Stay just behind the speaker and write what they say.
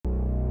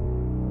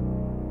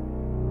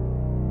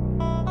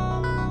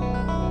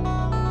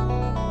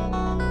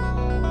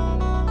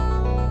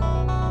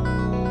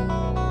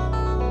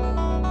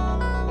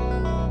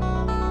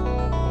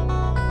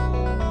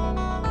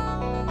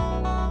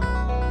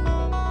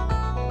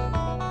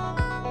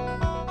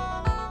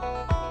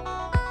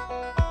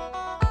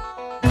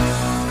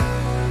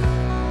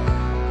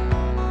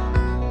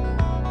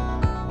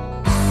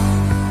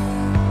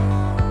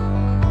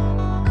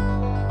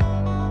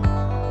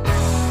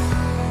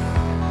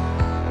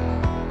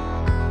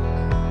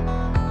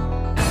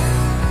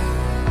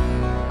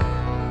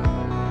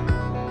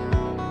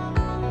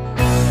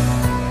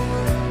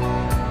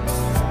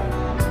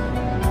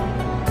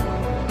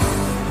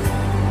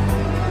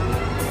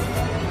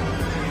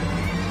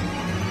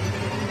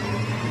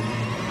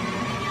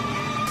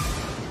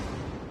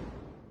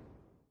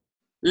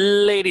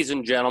Ladies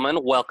and gentlemen,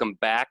 welcome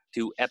back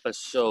to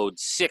episode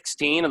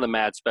 16 of the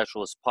Mad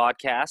Specialist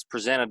podcast,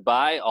 presented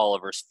by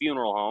Oliver's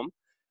Funeral Home.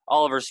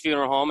 Oliver's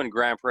Funeral Home in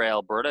Grand Prairie,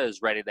 Alberta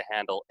is ready to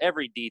handle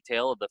every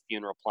detail of the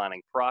funeral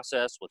planning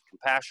process with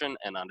compassion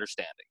and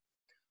understanding.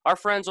 Our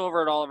friends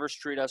over at Oliver's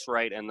treat us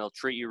right, and they'll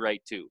treat you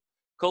right too.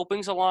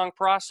 Coping's a long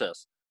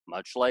process,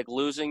 much like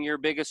losing your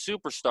biggest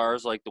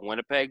superstars like the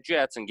Winnipeg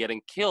Jets and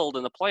getting killed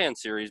in the play-in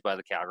series by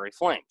the Calgary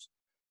Flames.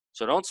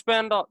 So don't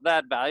spend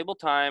that valuable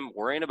time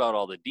worrying about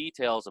all the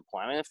details of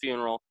planning a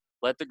funeral.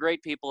 Let the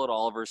great people at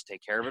Oliver's take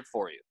care of it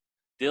for you.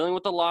 Dealing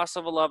with the loss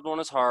of a loved one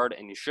is hard,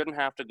 and you shouldn't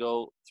have to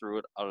go through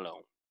it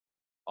alone.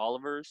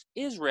 Oliver's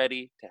is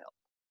ready to help.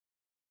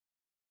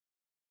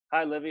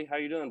 Hi, Livy. How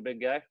you doing, big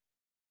guy?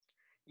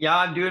 Yeah,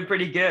 I'm doing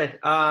pretty good.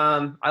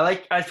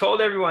 I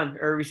told everyone,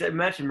 or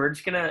mentioned,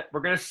 we're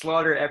gonna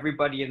slaughter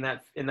everybody in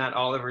that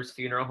Oliver's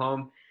funeral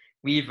home.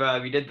 We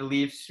did the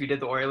Leafs, we did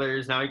the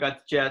Oilers, now we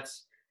got the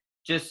Jets.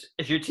 Just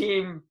if your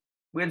team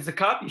wins the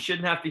cup, you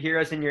shouldn't have to hear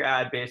us in your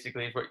ad.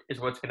 Basically, is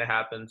what's gonna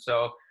happen.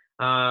 So,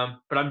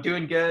 but I'm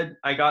doing good.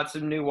 I got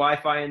some new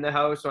Wi-Fi in the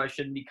house, so I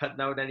shouldn't be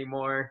cutting out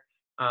anymore.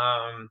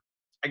 I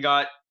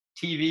got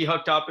TV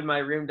hooked up in my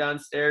room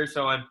downstairs,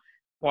 so I'm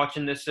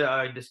watching this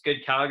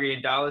good Calgary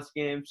and Dallas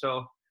game.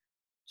 So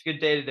it's a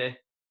good day today.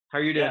 How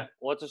are you doing? Yeah.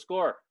 What's the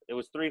score? It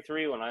was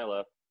 3-3 when I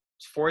left.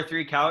 It's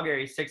 4-3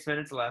 Calgary. 6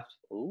 minutes left.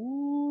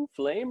 Ooh,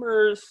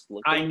 Flamers!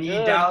 I need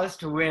good. Dallas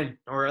to win,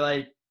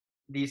 or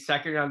these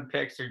second round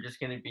picks are just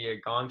going to be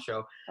a gong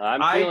show.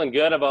 I'm feeling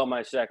good about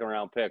my second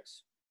round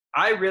picks.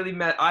 I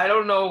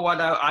don't know what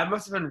I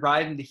must have been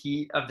riding the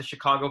heat of the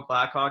Chicago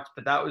Blackhawks,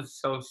 but that was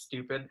so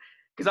stupid.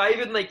 Because I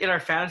even in our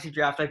fantasy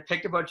draft, I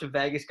picked a bunch of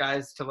Vegas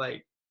guys to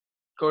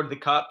go to the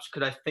Cups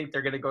because I think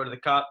they're going to go to the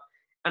Cup.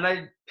 And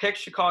I picked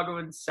Chicago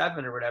in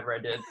 7 or whatever I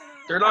did.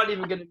 They're not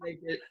even going to make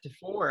it to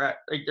 4.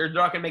 They're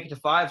not going to make it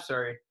to 5,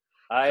 sorry.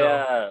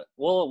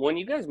 Well, when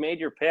you guys made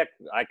your pick,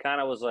 I kind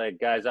of was like,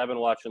 guys, I've been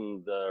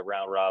watching the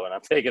round robin.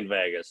 I'm taking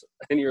Vegas.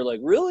 And you're like,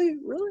 really?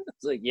 Really?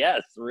 It's like,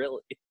 yes, really.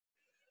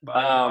 But,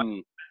 I thought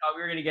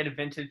we were going to get a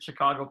vintage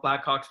Chicago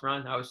Blackhawks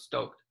run. I was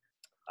stoked.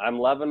 I'm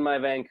loving my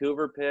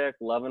Vancouver pick,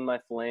 loving my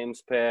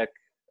Flames pick.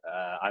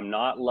 I'm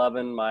not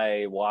loving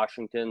my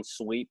Washington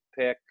sweep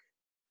pick.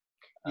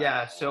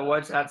 Yeah, so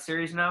what's that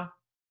series now?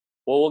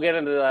 Well, we'll get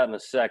into that in a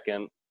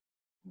second.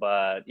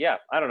 But, yeah,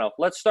 I don't know.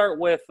 Let's start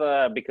with,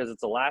 because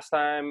it's the last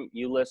time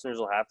you listeners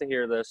will have to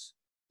hear this.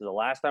 It's the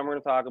last time we're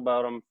going to talk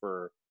about them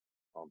for,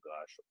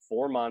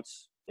 4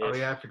 months. Oh,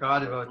 yeah, I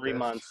forgot about 3 this.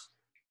 months.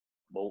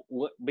 Well,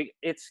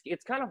 it's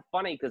kind of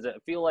funny because I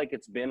feel like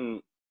it's been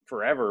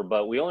forever,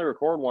 but we only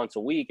record once a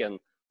week. And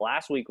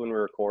last week when we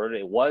recorded,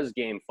 it was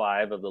Game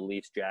 5 of the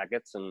Leafs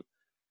Jackets. And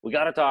we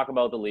got to talk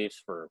about the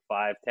Leafs for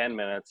 5-10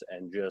 minutes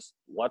and just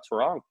what's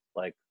wrong.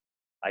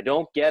 I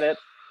don't get it.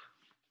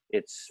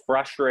 It's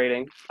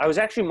frustrating. I was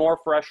actually more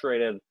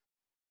frustrated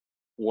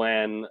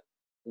when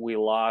we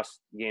lost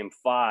Game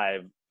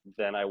 5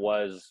 than I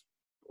was.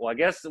 Well, I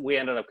guess we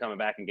ended up coming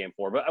back in Game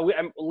 4. But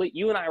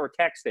you and I were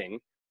texting,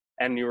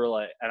 and you were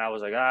like, and I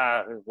was like,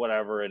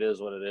 whatever, it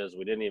is what it is.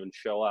 We didn't even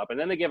show up, and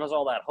then they gave us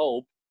all that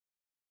hope,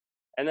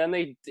 and then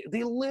they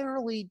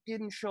literally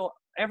didn't show up.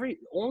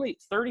 Only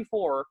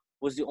 34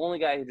 was the only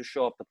guy who just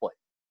showed up to play,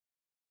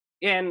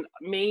 and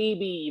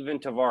maybe even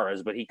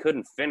Tavares, but he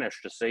couldn't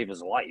finish to save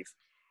his life.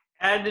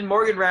 And in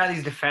Morgan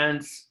Riley's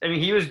defense, I mean,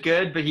 he was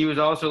good, but he was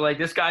also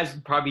this guy's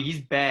he's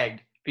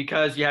bagged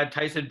because you had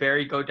Tyson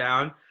Barrie go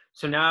down.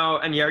 So now,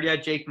 and you already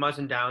had Jake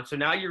Muzzin down. So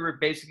now you're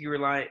basically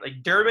relying,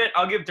 Dermott,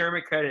 I'll give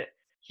Dermott credit.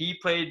 He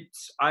played,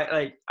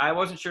 I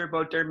wasn't sure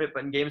about Dermott,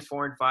 but in games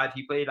 4 and 5,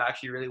 he played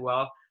actually really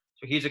well.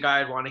 So he's a guy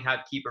I'd want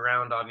to keep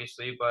around,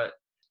 obviously. But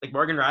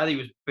Morgan Riley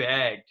was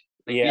bagged.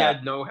 We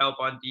had no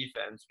help on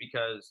defense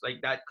because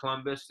that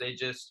Columbus, they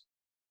just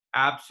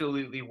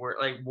absolutely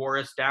wore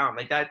us down.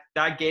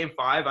 That game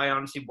 5, I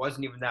honestly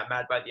wasn't even that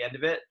mad by the end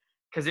of it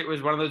because it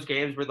was one of those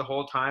games where the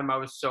whole time I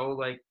was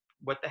so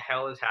what the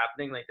hell is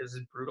happening? This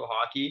is brutal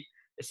hockey,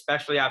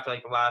 especially after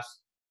the last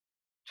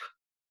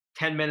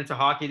 10 minutes of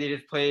hockey they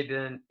just played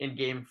in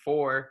game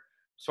 4.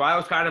 So I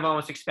was kind of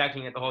almost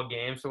expecting it the whole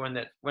game. So when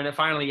it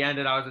finally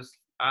ended, I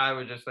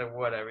was just like,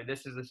 whatever.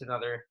 This is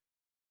another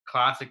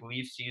classic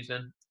Leafs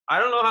season. I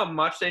don't know how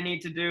much they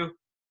need to do.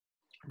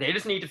 They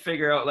just need to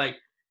figure out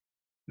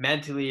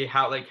mentally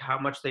how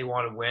much they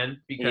want to win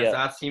because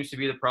that seems to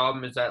be the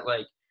problem is that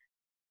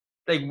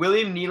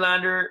William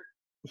Nylander,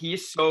 he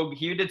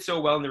did so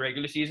well in the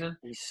regular season.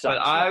 He sucks.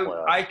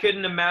 But I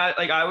couldn't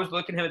imagine I was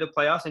looking at him at the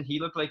playoffs and he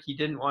looked like he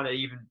didn't want to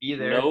even be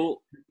there.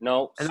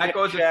 No. And that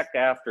goes check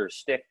after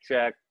stick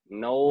check.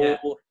 No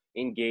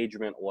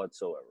engagement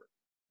whatsoever.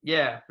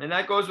 Yeah, and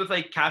that goes with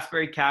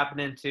Kasperi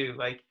Kapanen too.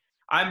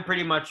 I'm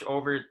pretty much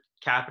over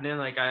Kapanen.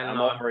 I don't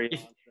know. Over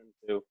Janssen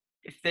too.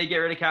 If they get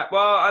rid of Cap,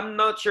 well, I'm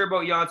not sure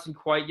about Janssen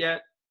quite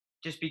yet,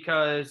 just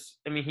because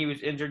he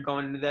was injured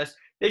going into this.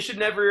 They should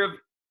never have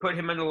put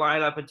him in the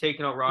lineup and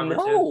taken out Robertson.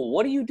 No,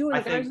 what are you doing?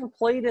 The guy hasn't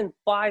played in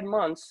 5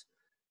 months.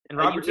 And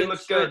Robertson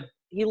looked good.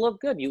 He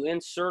looked good. You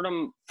insert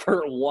him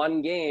for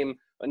one game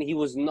and he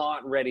was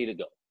not ready to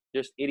go.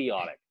 Just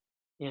idiotic.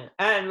 Yeah,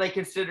 and like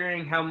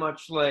considering how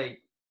much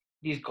like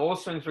these goal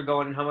swings were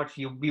going and how much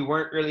we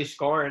weren't really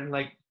scoring,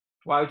 like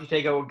why would you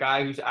take out a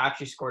guy who's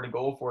actually scored a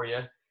goal for you?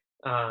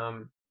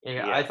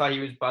 Yeah, I thought he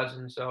was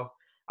buzzing. So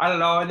I don't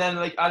know. And then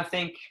like I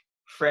think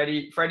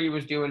Freddie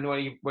was doing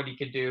what he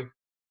could do.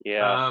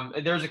 Yeah.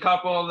 There's a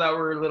couple that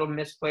were little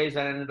misplays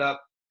that ended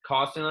up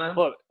costing him.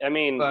 Look, I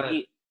mean,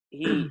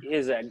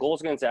 his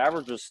goals against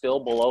average was still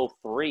below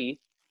 3.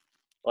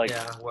 Like,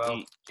 yeah,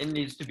 well, it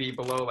needs to be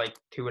below like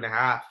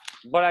 2.5.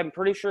 But I'm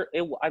pretty sure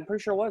it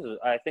was.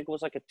 I think it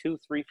was like a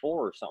 2-3-4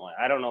 or something.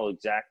 I don't know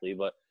exactly,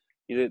 but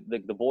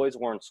the boys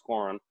weren't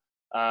scoring.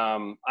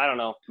 I don't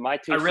know. I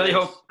really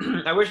hope.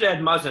 I wish they had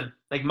Muzzin.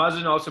 Like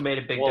Muzzin also made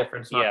a big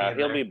difference. Yeah,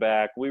 he'll be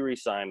back. We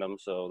re-signed him,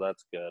 so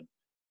that's good.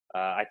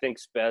 I think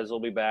Spez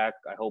will be back.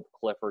 I hope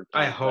Clifford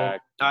comes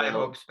back. I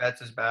hope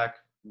Spez is back.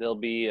 They'll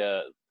be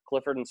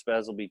Clifford and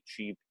Spez will be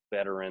cheap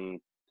veteran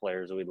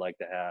players that we'd like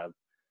to have.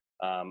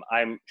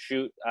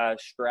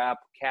 Strap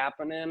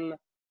Kapanen.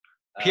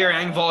 Pierre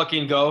Engvall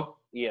can go.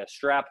 Yeah,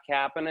 Strap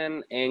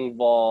Kapanen,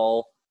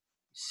 Engvall,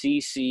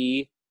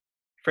 CC.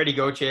 Freddie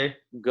Gauthier.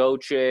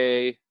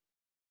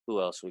 Who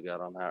else we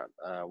got on that?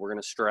 We're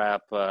going to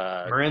strap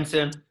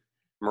Marinson,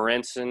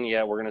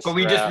 yeah, we're going to strap.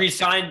 But we just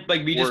re-signed,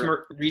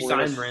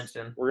 re-signed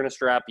Marinson. We're going to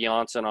strap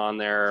Janssen on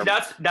there.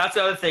 That's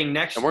the other thing.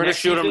 Next we're going to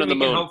shoot him to the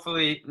moon.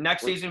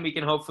 Next season we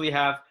can hopefully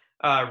have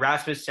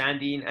Rasmus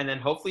Sandin and then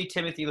hopefully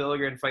Timothy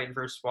Liljegren fighting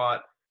for a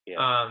spot.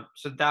 Yeah.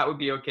 So that would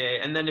be okay.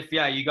 And then if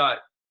you got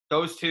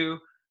those two,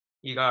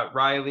 you got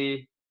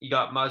Riley, you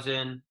got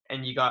Muzzin,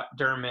 and you got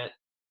Dermott.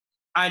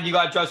 And you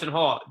got Justin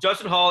Hall.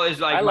 Justin Hall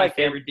is like my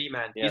favorite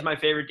D-man. Yeah. He's my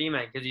favorite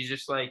D-man because he's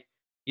just like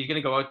he's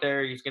gonna go out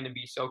there. He's gonna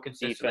be so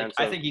consistent.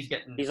 Like, I think he's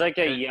getting. He's like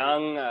a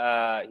young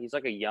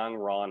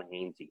Ron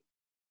Hainsey.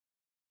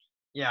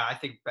 Yeah, I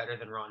think better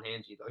than Ron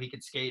Hainsey though. He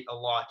could skate a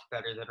lot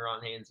better than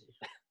Ron Hainsey.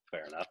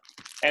 Fair enough.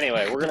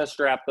 Anyway, we're gonna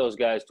strap those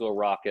guys to a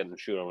rocket and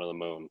shoot them to the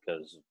moon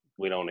because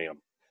we don't need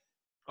them.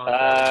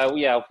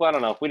 Yeah, I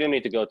don't know. We didn't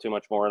need to go too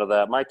much more into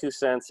that. My 2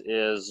 cents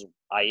is,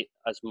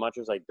 as much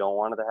as I don't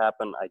want it to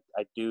happen,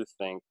 I do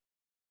think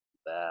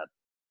that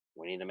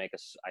we need to make a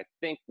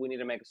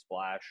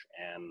splash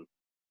and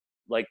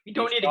like. We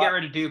don't need to get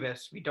rid of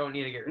Dubas. We don't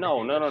need to get rid of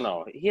Dubas.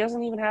 No. He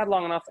hasn't even had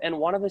long enough, and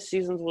one of his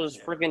seasons was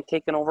freaking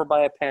taken over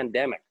by a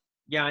pandemic.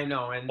 Yeah, I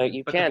know, and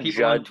you can't the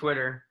people judge on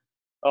Twitter.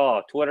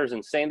 Oh, Twitter's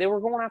insane. They were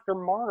going after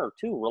Marner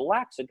too.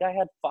 Relax, the guy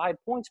had 5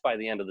 points by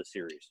the end of the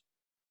series.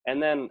 And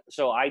then,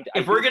 so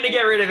if we're going to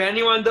get rid of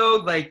anyone,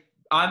 though, like,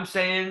 I'm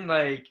saying,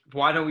 like,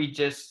 why don't we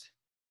just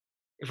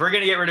 – if we're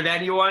going to get rid of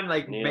anyone,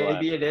 like,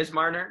 maybe it is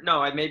Marner.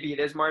 No, maybe it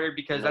is Marner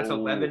because that's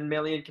 $11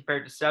 million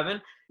compared to 7.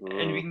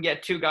 And we can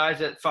get 2 guys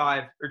at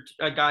 5 or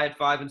a guy at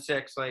 5 and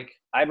 6. Like,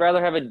 I'd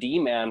rather have a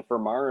D-man for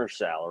Marner's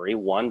salary,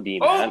 1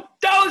 D-man. Oh,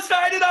 Dallas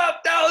tied it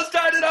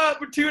up.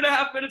 With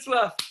 2.5 minutes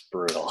left.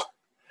 Brutal.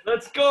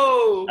 Let's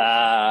go.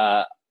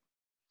 I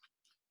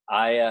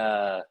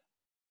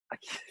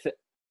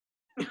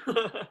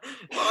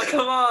Oh,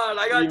 come on.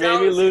 I got You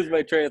made me lose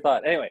my train of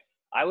thought. Anyway,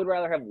 I would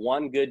rather have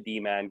 1 good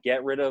D-man,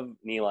 get rid of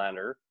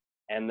Nylander,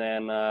 and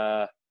then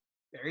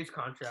Barry's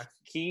contract.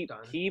 Keep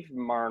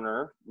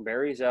Marner.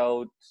 Barry's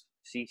out.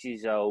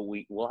 CC's out.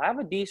 We'll have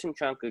a decent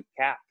chunk of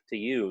cap to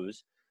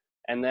use,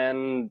 and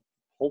then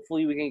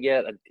hopefully we can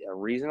get a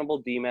reasonable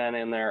D-man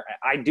in there.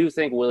 I do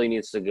think Willie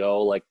needs to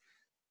go. Like,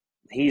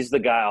 he's the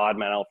guy odd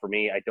man out for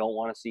me. I don't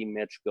want to see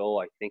Mitch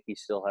go. I think he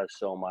still has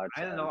so much.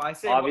 I don't know.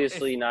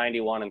 Obviously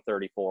 91 and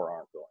 34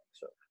 aren't going.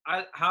 So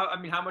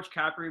how much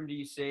cap room do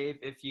you save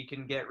if you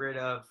can get rid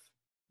of,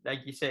 like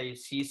you say,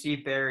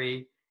 CC,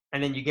 Barry,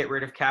 and then you get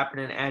rid of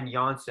Kapanen and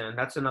Janssen?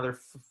 That's another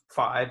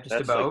 5 just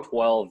That's about. Like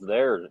 12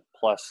 there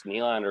plus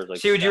Nylander's like.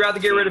 See, would you rather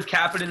get rid of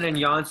Kapanen and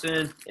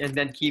Janssen and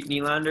then keep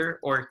Nylander,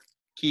 or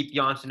keep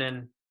Janssen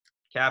and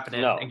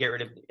Kapanen and get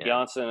rid of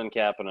Janssen and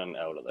Kapanen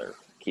out of there?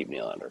 Keep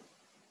Nylander.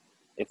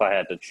 If I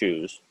had to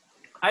choose.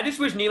 I just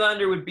wish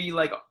Nylander would be,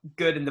 like,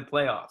 good in the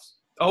playoffs.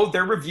 Oh,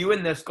 they're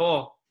reviewing this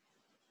goal.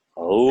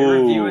 Oh. They're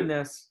reviewing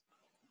this.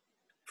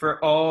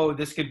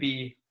 This could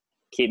be.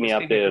 Keep me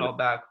updated.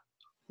 Back.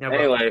 Yeah,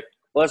 anyway,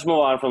 let's move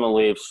on from the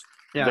Leafs.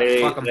 Yeah,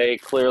 they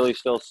clearly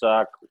still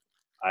suck.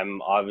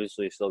 I'm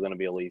obviously still going to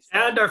be a Leafs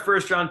fan. And our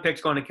first-round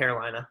pick's going to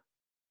Carolina.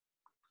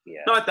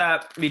 Yeah. Not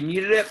that we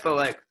needed it, but,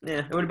 like,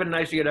 it would have been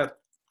nice to get a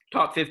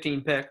top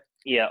 15 pick.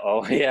 Yeah.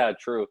 Oh, yeah,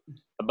 true.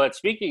 But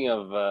speaking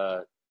of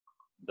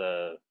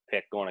the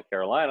pick going to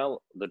Carolina,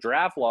 the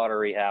draft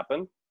lottery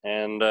happened,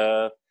 and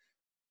the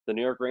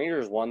New York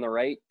Rangers won the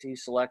right to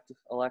select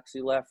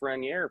Alexis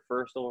Lafreniere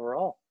first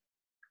overall.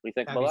 What do you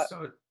think about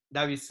that?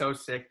 That'd be so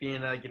sick,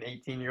 being like an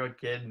 18-year-old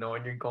kid,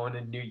 knowing you're going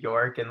to New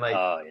York, and like,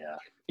 oh yeah,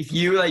 if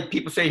you like,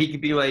 people say he could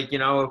be like,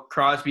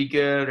 Crosby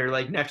good or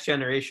like next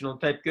generational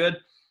type good.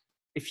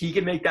 If he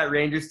can make that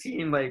Rangers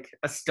team like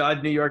a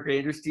stud New York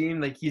Rangers team,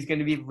 like he's going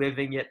to be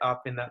living it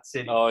up in that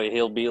city. Oh,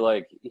 he'll be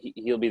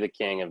the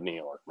king of New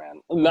York,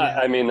 man.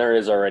 I mean, there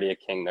is already a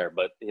king there,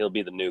 but he'll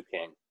be the new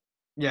king.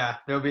 Yeah,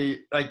 there'll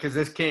be like, because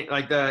this king,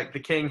 like the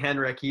King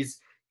Henrik, he's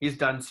He's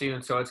done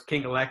soon, so it's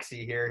King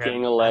Alexi here.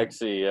 King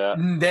Alexi, yeah.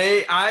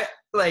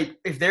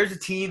 If there's a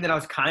team that I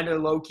was kind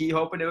of low key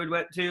hoping it would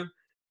went to,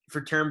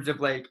 for terms of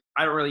like,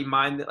 I don't really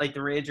mind like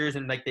the Rangers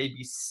and like they'd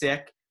be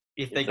sick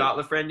if they got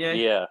Lafreniere.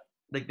 Yeah.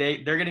 Like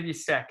they're gonna be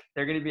sick.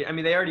 They're gonna be. I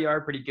mean, they already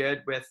are pretty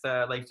good with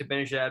like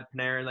Zibanejad,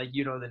 Panarin, like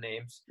the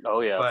names.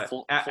 Oh yeah,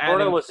 But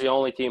Florida was the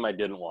only team I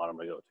didn't want them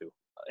to go to.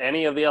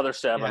 Any of the other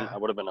 7, I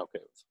would have been okay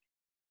with.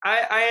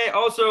 I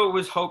also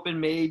was hoping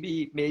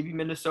maybe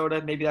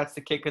Minnesota. Maybe that's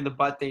the kick in the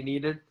butt they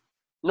needed.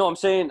 No, I'm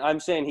saying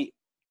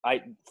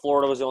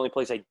Florida was the only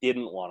place I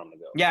didn't want him to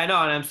go. Yeah, I know,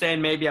 and I'm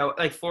saying maybe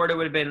Florida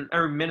would have been,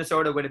 or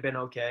Minnesota would have been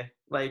okay.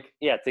 Like,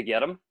 yeah, to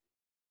get him.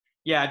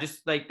 Yeah,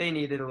 just like they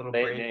needed a little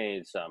break. They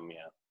needed some,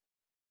 yeah.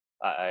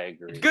 I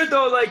agree. It's good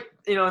though, like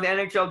the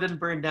NHL didn't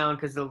burn down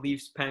because the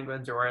Leafs,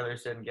 Penguins, or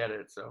Oilers didn't get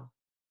it. So.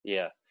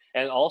 Yeah,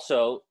 and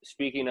also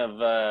speaking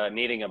of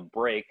needing a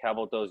break, how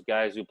about those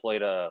guys who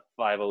played a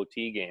 5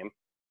 OT game?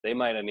 They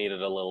might have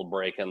needed a little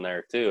break in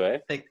there too,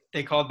 eh?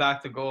 They called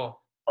back the goal.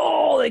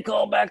 Oh, they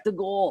called back the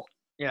goal.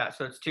 Yeah,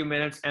 so it's 2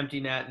 minutes,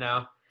 empty net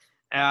now.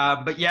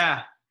 But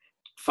yeah,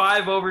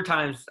 5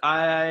 overtimes.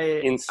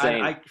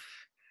 Insane.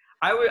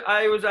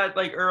 I was at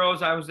like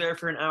Earl's. I was there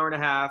for an hour and a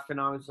half, and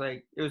I was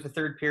like, it was the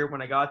third period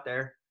when I got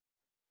there,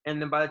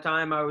 and then by the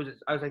time I was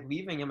like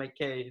leaving, I'm like,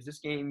 okay, is this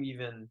game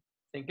even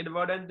thinking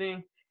about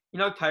ending?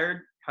 How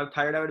tired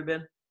I would have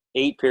been.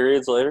 8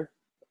 periods later.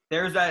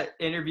 There was that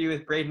interview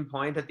with Braden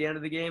Point at the end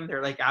of the game.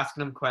 They're like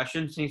asking him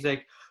questions, and he's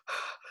like,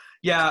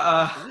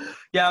 yeah,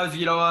 it was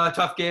a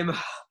tough game.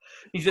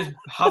 He's just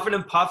huffing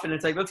and puffing.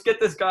 It's like, let's get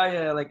this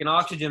guy like an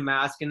oxygen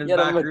mask in his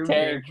back room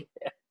here.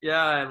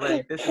 Yeah,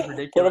 like this is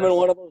ridiculous. Put him in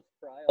one of those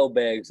cryo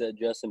bags that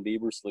Justin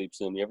Bieber sleeps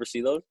in. You ever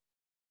see those?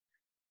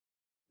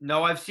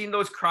 No, I've seen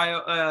those cryo.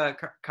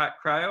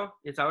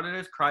 Is that what it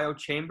is? Cryo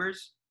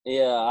chambers.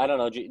 Yeah, I don't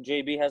know.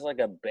 JB has like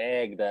a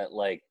bag that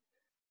like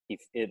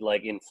it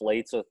like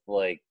inflates with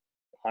like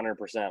 100%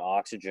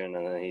 oxygen,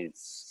 and then he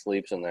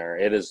sleeps in there.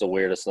 It is the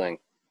weirdest thing.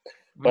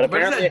 But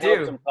apparently it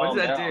helps him calm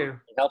down.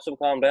 It helps him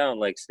calm down,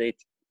 like stay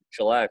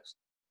chillaxed.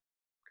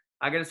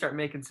 I gotta start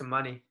making some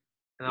money,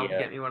 and I'll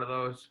get me one of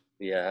those.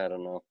 Yeah, I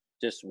don't know.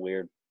 Just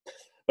weird.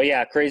 But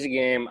yeah, crazy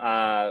game.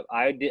 I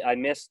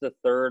missed the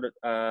third.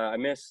 I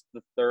missed the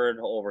third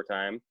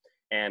overtime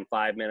and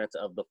 5 minutes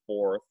of the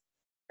fourth,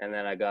 and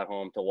then I got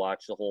home to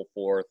watch the whole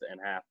fourth and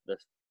half the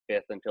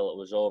fifth until it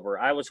was over.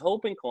 I was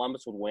hoping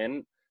Columbus would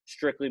win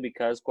strictly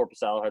because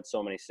Korpisalo had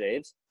so many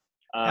saves.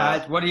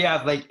 What do you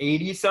have, like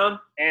 80-some?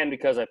 And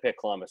because I picked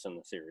Columbus in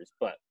the series,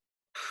 but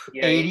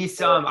yeah,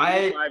 80-some.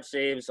 85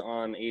 saves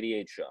on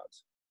 88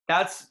 shots.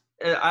 That's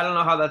I don't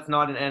know how that's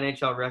not an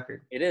NHL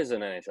record. It is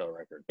an NHL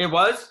record. It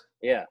was?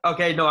 Yeah.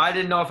 Okay, no, I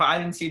didn't know I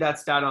didn't see that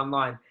stat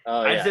online.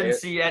 I just didn't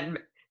see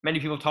many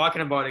people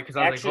talking about it because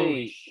I was like,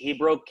 holy he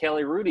broke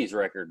Kelly Rudy's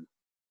record.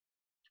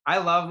 I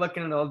love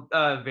looking at old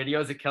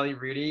videos of Kelly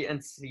Rudy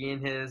and seeing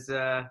his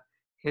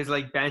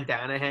like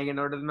bandana hanging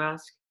out of the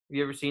mask. Have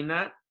you ever seen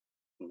that?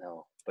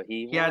 No, but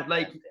he had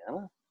like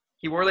bandana?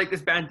 He wore like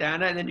this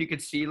bandana, and then you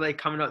could see like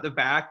coming out the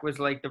back was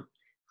like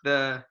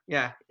I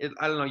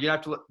don't know. You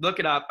have to look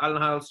it up. I don't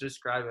know how else to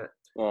describe it.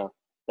 Oh,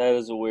 that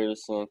is the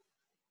weirdest thing.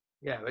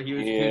 Yeah, but he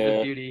was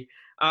a beauty.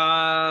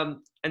 And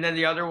then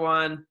the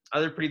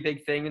other pretty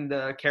big thing in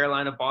the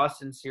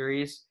Carolina-Boston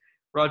series,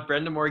 Rod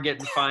Brind'Amour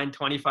getting fined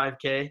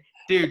 $25K.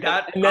 Dude,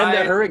 and then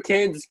the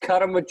Hurricanes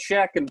cut him a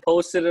check and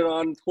posted it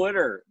on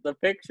Twitter, the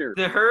picture.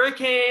 The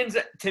Hurricanes,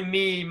 to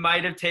me,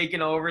 might have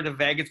taken over the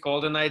Vegas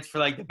Golden Knights for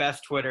like the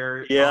best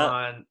Twitter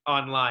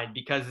online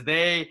because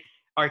they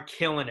are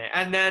killing it.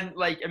 And then,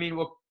 like, I mean,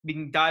 we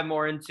can dive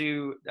more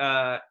into,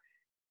 the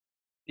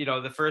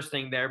first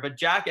thing there. But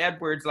Jack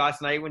Edwards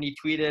last night when he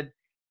tweeted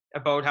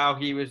about how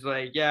he was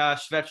like, yeah,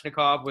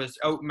 Svechnikov was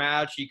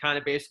outmatched. He kind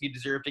of basically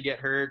deserved to get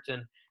hurt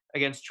and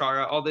against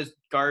Chara, all this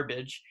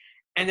garbage.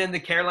 And then the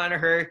Carolina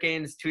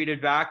Hurricanes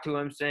tweeted back to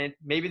him saying,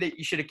 maybe that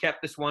you should have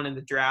kept this one in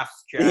the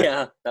drafts, Jack.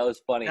 Yeah, that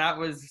was funny.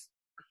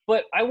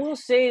 But I will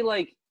say,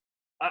 like,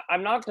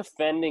 I'm not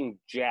defending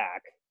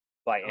Jack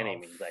by any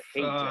means. I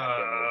hate Jack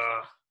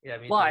Edwards. Yeah,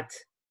 me but,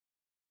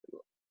 too.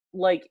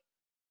 like,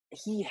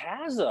 he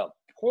has a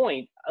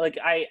point. Like,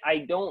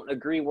 I don't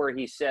agree where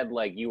he said,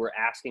 like, you were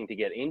asking to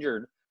get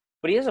injured.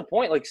 But he has a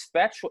point. Like,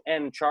 Spetch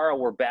and Chara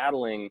were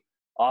battling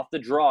off the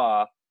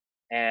draw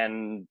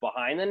and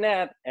behind the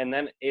net, and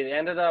then it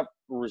ended up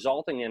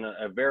resulting in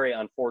a very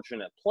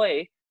unfortunate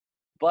play.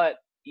 But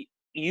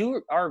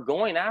you are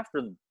going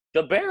after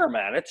the bear,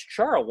 man. It's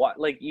Chara. What?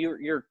 Like,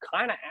 you're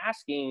kind of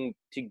asking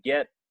to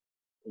get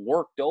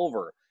worked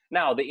over.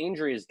 Now, the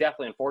injury is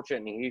definitely unfortunate,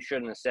 and he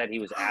shouldn't have said he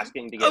was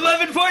asking to get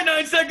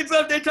 11.9 seconds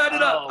left. They tied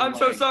it up. I'm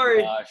so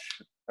sorry. Gosh.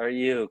 Are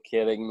you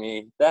kidding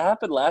me? That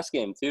happened last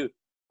game, too.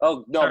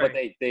 Oh, no, sorry.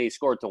 But they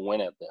scored to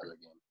win it the other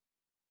game.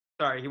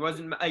 Sorry, he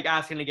wasn't like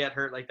asking to get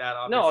hurt like that,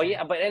 obviously. No,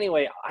 yeah, but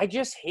anyway, I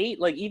just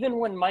hate, like, even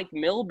when Mike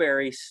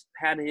Milbury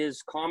had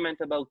his comment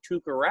about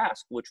Tuukka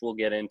Rask, which we'll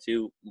get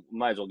into,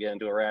 might as well get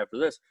into it right after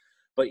this,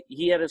 but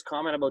he had his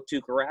comment about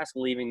Tuukka Rask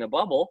leaving the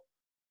bubble,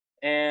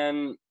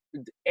 and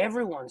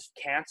everyone's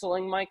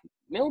canceling Mike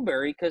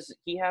Milbury because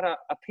he had an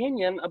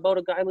opinion about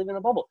a guy leaving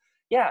the bubble.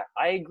 Yeah,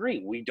 I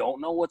agree. We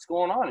don't know what's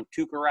going on in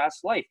Tuukka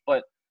Rask's life,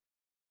 but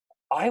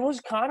I was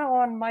kind of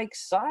on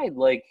Mike's side.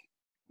 Like,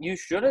 you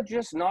should have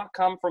just not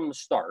come from the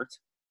start.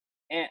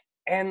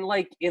 And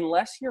like,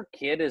 unless your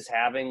kid is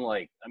having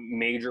like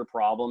major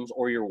problems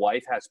or your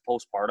wife has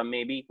postpartum,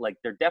 maybe, like,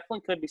 there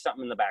definitely could be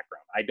something in the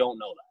background. I don't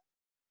know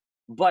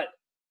that. But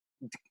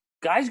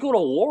guys go to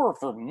war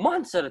for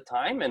months at a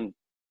time and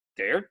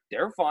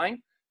they're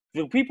fine.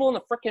 The people in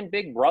the freaking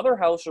Big Brother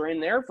house are in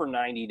there for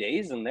 90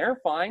 days and they're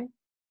fine.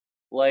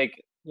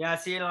 Like, yeah,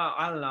 see,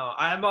 I don't know.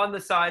 I'm on the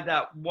side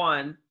that,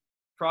 one,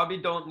 probably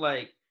don't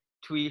like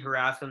tweet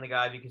harassing the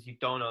guy because you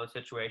don't know the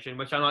situation,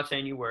 which I'm not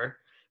saying you were.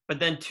 But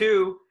then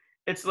two,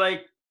 it's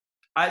like,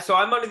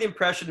 I'm under the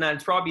impression that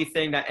it's probably a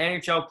thing that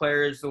NHL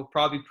players will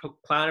probably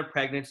plan a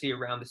pregnancy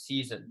around the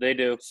season. they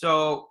do.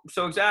 So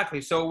exactly.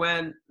 So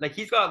when, like,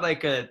 he's got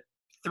like a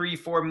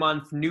 3-4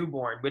 month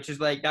newborn, which is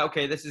like,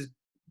 okay, this is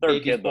Third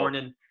baby's kid, born though.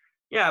 in,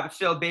 yeah, but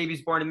still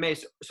baby's born in May.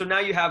 So now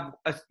you have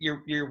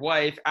your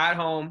wife at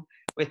home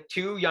with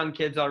 2 young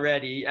kids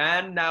already,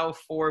 and now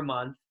 4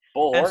 months.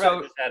 Bull And Horvath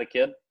so, just had a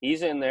kid.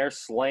 He's in there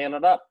slaying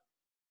it up.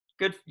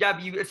 good. Yeah,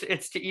 but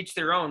it's to each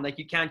their own. Like,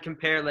 you can't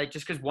compare, like,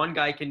 just because one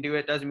guy can do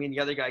it doesn't mean the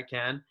other guy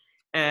can.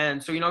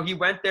 And so, he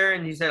went there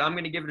and he said, I'm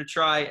going to give it a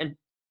try. And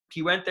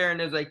he went there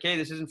and it was like, hey,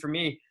 this isn't for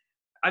me.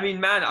 I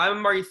mean, man,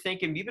 I'm already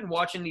thinking, we've been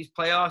watching these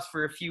playoffs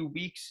for a few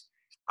weeks.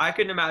 I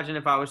couldn't imagine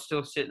if I was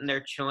still sitting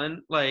there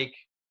chilling. Like,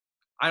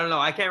 I don't know.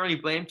 I can't really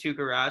blame Tuukka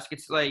Rask.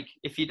 It's like,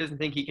 if he doesn't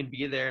think he can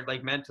be there,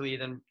 like, mentally,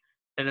 then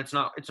it's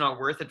not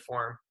worth it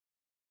for him.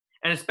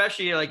 And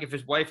especially, like, if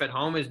his wife at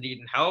home is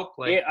needing help.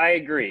 Like, Yeah, I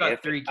agree. he's got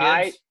If 3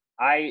 kids.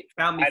 I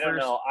Family don't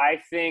first. know.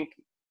 I think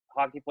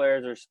hockey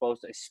players are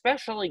supposed to,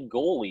 especially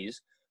goalies,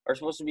 are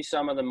supposed to be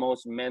some of the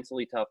most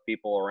mentally tough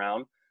people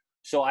around.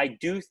 So I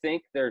do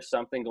think there's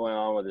something going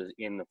on with it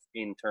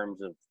in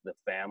terms of the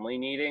family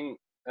needing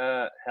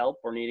help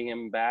or needing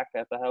him back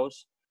at the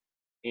house,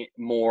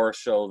 more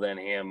so than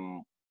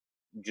him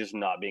just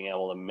not being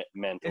able to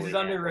mentally. This is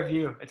under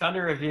review. It's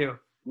under review.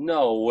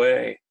 No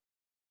way.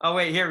 Oh,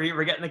 wait, here,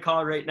 we're getting the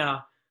call right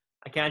now.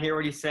 I can't hear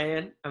what he's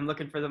saying. I'm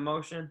looking for the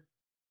motion.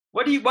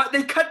 What?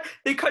 They cut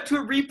to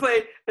a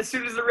replay as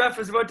soon as the ref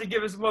was about to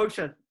give his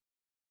motion.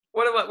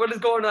 What is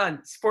going on?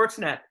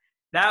 Sportsnet.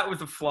 That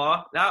was a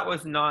flaw. That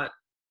was not.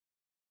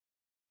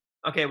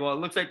 Okay, well, it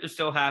looks like they're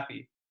still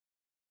happy.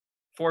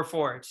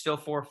 4-4. It's still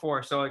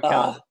 4-4, so it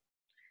counts.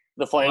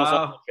 The Flames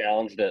Wow.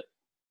 challenged it.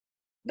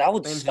 That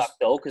would Flames suck,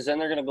 though, because then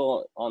they're going to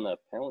go on the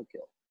penalty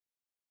kill.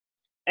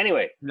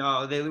 Anyway.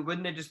 No,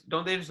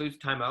 don't they just lose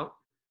timeout?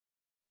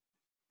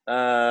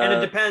 And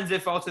And it depends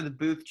if also the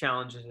booth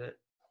challenges it.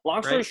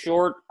 Long story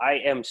short, I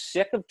am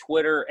sick of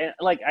Twitter. And,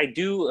 like, I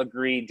do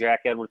agree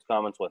Jack Edwards'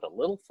 comments went a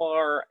little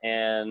far.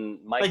 And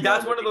Mike, like,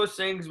 that's one of those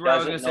things where I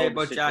was going to say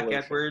about Jack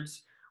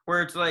Edwards,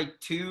 where it's like,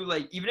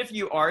 even if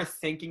you are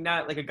thinking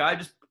that, like, a guy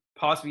just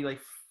possibly, like,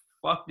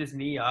 fucked his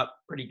knee up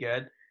pretty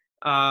good.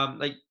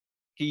 Like,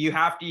 do you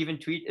have to even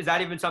tweet? Is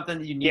that even something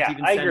that you need to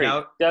even send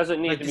out?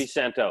 Doesn't need to be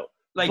sent out.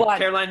 Like,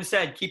 Carolina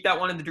said, keep that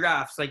one in the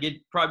drafts. Like,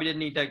 it probably didn't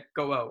need to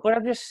go out. But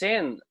I'm just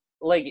saying,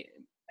 like,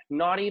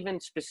 not even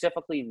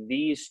specifically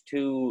these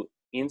 2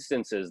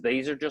 instances.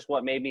 These are just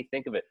what made me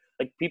think of it.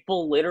 Like,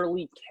 people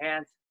literally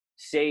can't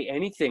say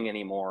anything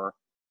anymore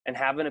and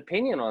have an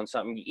opinion on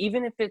something,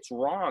 even if it's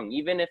wrong,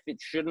 even if it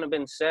shouldn't have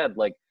been said.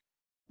 Like,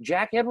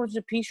 Jack Edwards is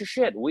a piece of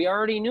shit. We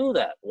already knew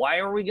that. Why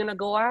are we going to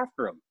go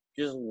after him?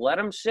 Just let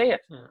him say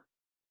it. Yeah.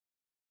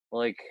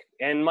 Like,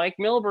 and Mike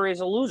Milbury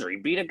is a loser. He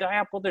beat a guy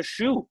up with a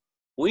shoe.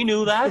 We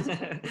knew that.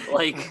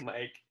 Like,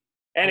 Mike.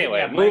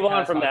 Anyway, move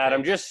on from that.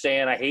 I'm just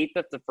saying, I hate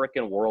that the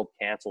freaking world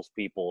cancels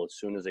people as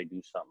soon as they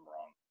do something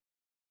wrong.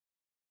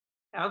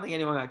 I don't think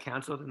anyone got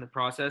canceled in the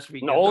process.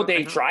 No,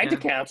 they tried to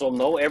cancel them.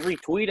 No, every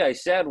tweet I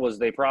said was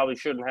they probably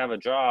shouldn't have a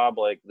job.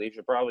 Like, they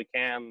should probably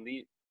can.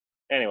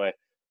 Anyway,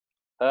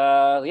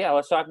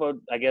 let's talk about,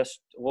 I guess,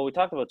 we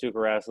talked about Tuukka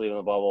Rask leaving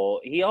the bubble.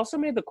 He also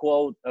made the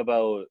quote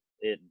about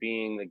it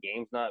being the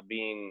game's not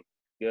being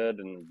good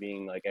and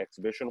being like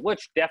exhibition,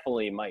 which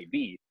definitely might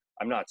be.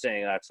 I'm not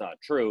saying that's not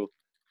true.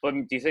 But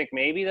do you think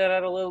maybe that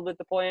had a little bit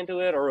to play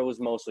into it, or it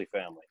was mostly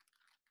family?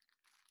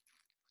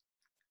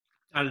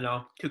 I don't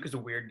know. Tuukka's a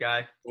weird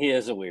guy. He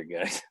is a weird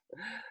guy.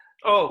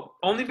 Oh,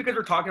 only because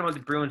we're talking about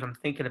the Bruins, I'm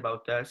thinking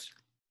about this.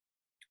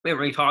 We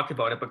haven't really talked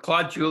about it, but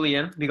Claude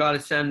Julien, we got to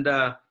send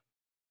our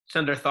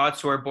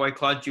thoughts to our boy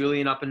Claude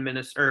Julien up in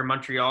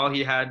Montreal.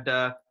 He had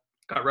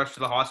got rushed to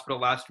the hospital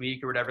last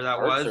week or whatever that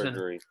was,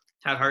 surgery. And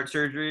had heart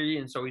surgery,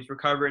 and so he's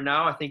recovering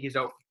now. I think he's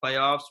out for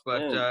playoffs,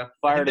 but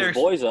fired his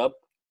boys up.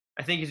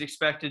 I think he's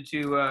expected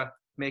to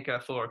make a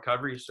full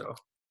recovery. So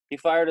he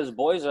fired his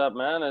boys up,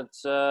 man.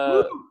 It's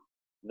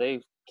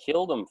they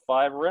killed him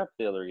 5-rip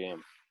the other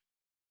game.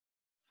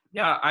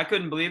 Yeah, I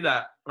couldn't believe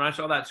that. When I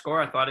saw that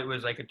score, I thought it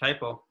was like a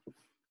typo.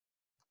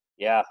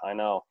 Yeah, I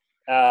know.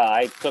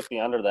 I took the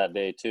under that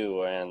day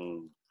too,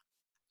 and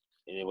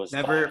it was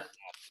never.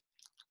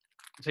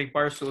 It's like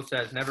Barstool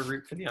says, never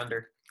root for the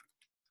under.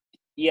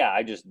 Yeah,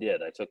 I just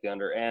did. I took the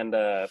under, and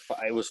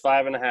it was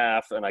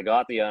 5.5, and I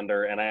got the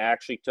under, and I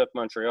actually took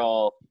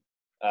Montreal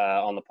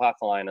on the puck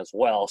line as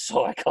well,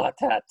 so I got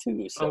that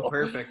too. Oh, So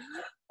perfect.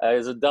 it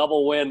was a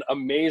double win,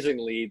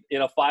 amazing lead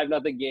in a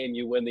 5-0 game.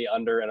 You win the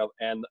under and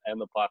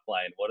the puck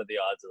line. What are the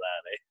odds of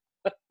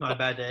that? Not a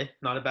bad day.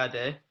 Not a bad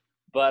day.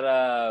 But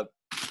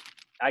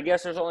I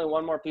guess there's only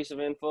one more piece of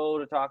info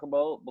to talk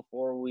about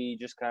before we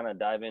just kind of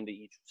dive into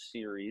each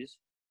series.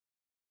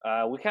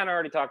 We kind of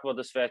already talked about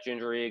the Svetch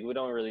injury. We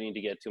don't really need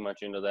to get too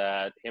much into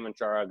that. Him and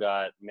Chara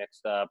got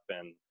mixed up,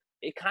 and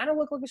it kind of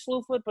looked like a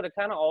slew foot, but it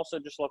kind of also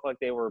just looked like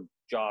they were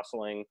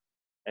jostling,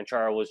 and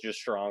Chara was just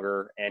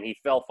stronger, and he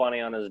fell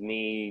funny on his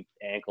knee,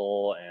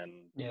 ankle,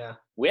 and Yeah.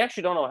 we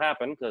actually don't know what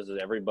happened because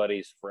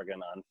everybody's friggin'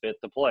 unfit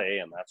to play,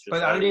 and that's just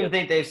But I don't even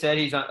think they've said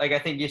he's on. Like, I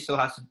think he still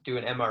has to do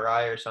an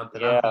MRI or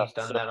something. I don't think Yeah, he's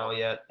done so that all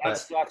yet. that But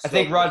sucks I though.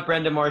 think Rod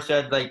Brendamore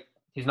said, like,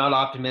 he's not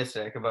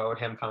optimistic about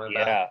him coming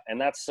back. Yeah, and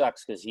that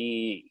sucks because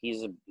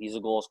he's a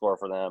goal scorer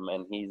for them,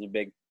 and he's a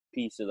big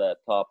piece of that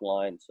top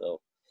line.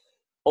 So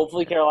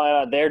hopefully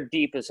Carolina, they're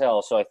deep as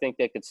hell, so I think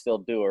they could still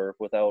do her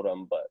without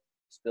him. But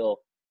still,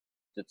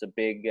 it's a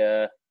big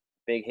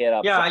hit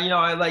up. Yeah,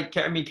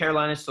 I mean,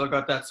 Carolina's still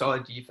got that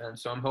solid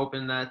defense, so I'm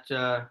hoping that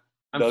I'm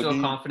still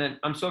Dougie. confident.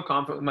 I'm still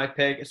confident with my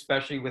pick,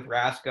 especially with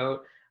Rask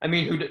out.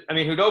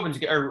 Hudobin's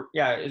is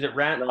it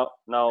Rant?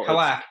 No, it's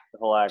Halak.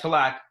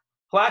 Halak.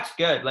 Halak's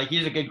good. Like,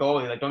 he's a good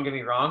goalie. Like, don't get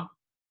me wrong.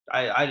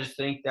 I just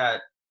think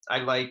that I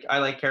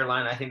like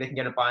Carolina. I think they can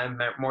get it by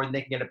him more than they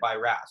can get it by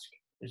Rask.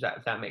 If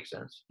that makes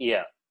sense?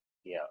 Yeah,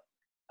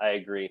 I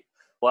agree.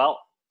 Well,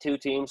 two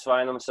teams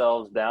find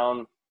themselves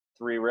down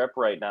 3-rip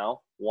right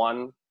now.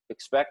 One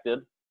expected,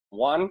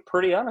 one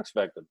pretty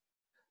unexpected.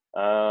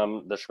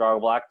 The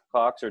Chicago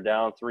Blackhawks are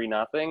down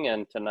 3-0,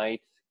 and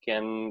tonight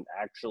can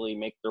actually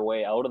make their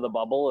way out of the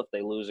bubble if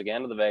they lose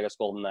again to the Vegas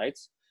Golden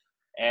Knights.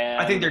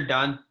 And I think they're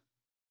done.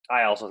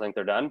 I also think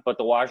they're done. But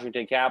the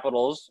Washington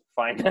Capitals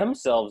find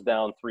themselves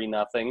down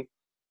 3-0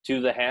 to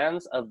the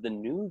hands of the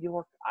New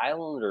York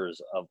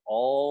Islanders of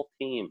all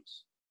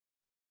teams.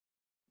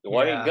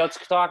 Let's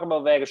talk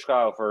about Vegas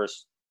Chicago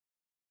first.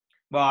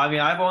 Well, I mean,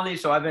 I've been,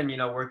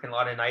 working a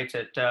lot of nights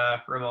at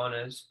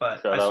Ramona's,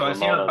 but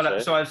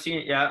I've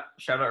seen, yeah,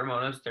 shout out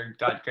Ramona's. They've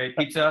got great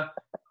pizza.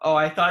 Oh,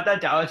 I thought that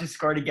Dallas just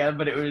scored again,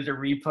 but it was a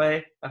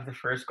replay of the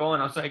first goal,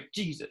 and I was like,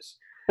 Jesus.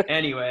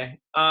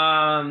 Anyway,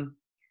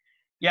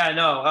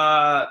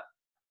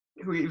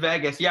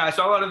 Vegas. Yeah, I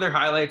saw a lot of their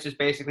highlights just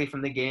basically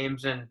from the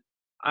games, and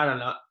I don't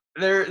know.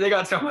 They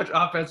got so much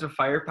offensive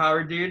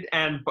firepower, dude,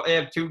 and they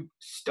have two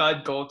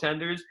stud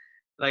goaltenders.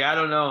 Like, I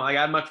don't know. Like,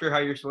 I'm not sure how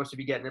you're supposed to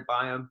be getting it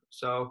by them.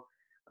 So,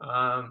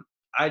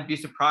 I'd be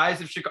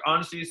surprised if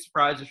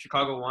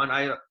Chicago won.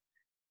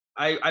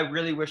 I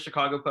really wish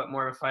Chicago put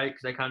more of a fight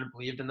because I kind of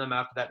believed in them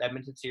after that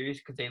Edmonton series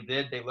because they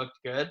did. They looked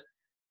good,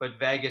 but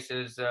Vegas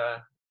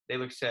they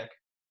look sick.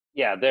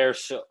 Yeah,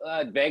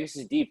 Vegas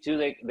is deep too.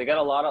 They got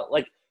a lot of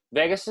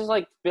Vegas is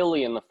like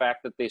Philly in the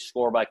fact that they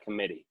score by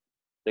committee.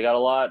 They got a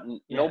lot.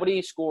 Yeah.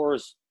 Nobody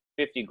scores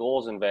 50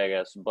 goals in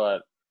Vegas,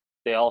 but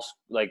they all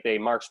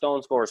Mark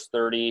Stone scores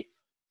 30.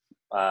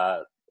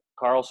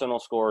 Carlson will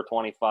score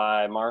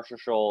 25.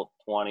 Marchessault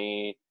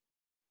 20.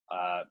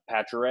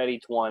 Pacioretty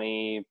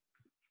 20.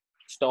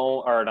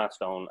 Stastny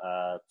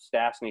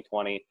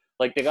 20.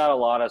 Like, they got a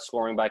lot of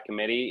scoring by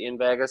committee in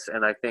Vegas,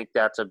 and I think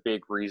that's a big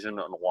reason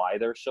on why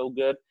they're so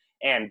good.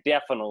 And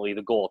definitely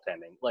the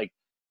goaltending. Like,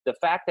 the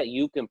fact that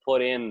you can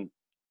put in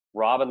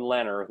Robin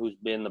Lehner, who's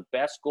been the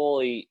best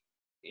goalie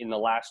in the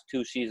last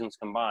 2 seasons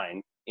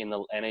combined in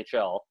the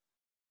NHL,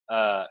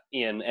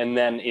 and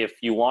then if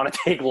you want to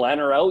take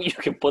Lehner out, you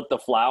can put the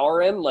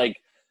Flower in. Like,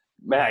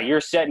 man, you're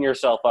setting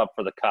yourself up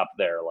for the cup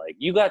there. Like,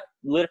 you got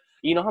how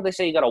they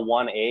say you got a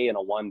 1A and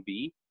a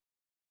 1B?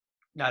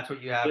 That's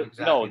what you have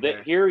exactly. No,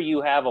 here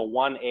you have a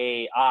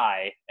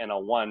 1AI and a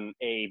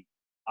 1AII.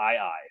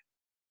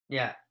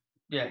 Yeah,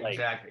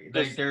 exactly.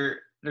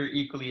 They're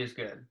equally as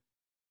good.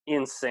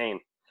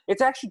 Insane.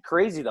 It's actually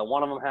crazy that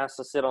one of them has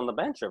to sit on the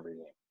bench every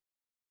game.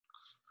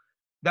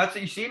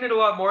 You've seen it a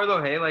lot more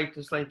though, hey? Like,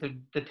 just like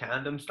the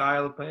tandem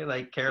style of play.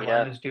 Like,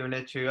 Carolina's doing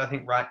it too. I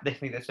think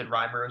they said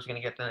Reimer was going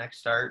to get the next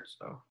start.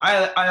 So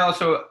I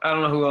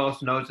don't know who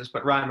else knows this,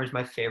 but Reimer's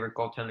my favorite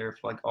goaltender of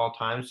like all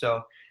time.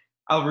 So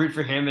I'll root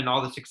for him and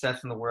all the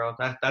success in the world.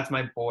 That's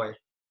my boy.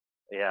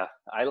 Yeah,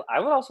 I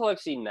would also like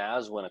to see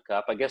Naz win a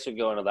cup. I guess we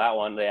go into that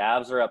one. The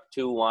Avs are up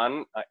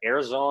 2-1.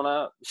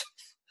 Arizona,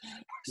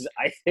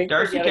 I think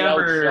Darcy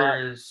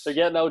Kemper they're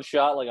getting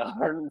outshot like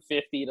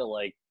 150 to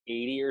like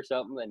 80 or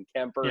something, and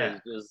Kemper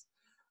is just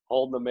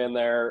holding them in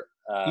there.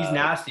 He's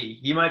nasty.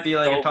 He might be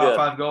like a top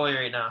 5 goalie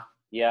right now.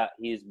 Yeah,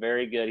 he's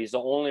very good. He's the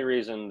only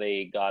reason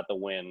they got the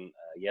win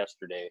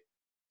yesterday.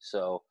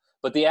 So,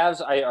 but the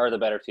Avs are the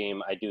better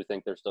team. I do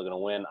think they're still going to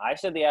win. I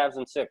said the Avs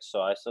in 6,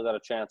 so I still got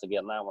a chance of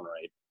getting that one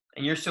right.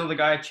 And you're still the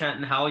guy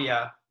chanting hell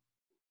yeah.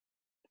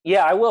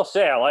 Yeah, I will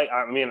say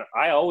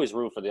I always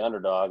root for the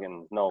underdog,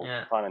 and no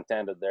pun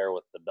intended there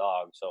with the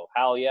dog. So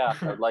hell yeah,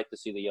 I'd like to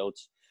see the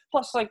Yotes.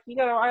 Plus, I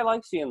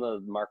like seeing the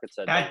market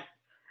set.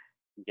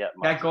 get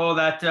That much. goal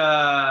that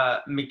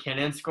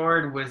McKinnon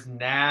scored was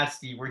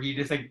nasty, where he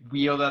just like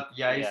wheeled up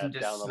the ice Yeah, and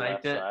down just the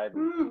sniped left it. side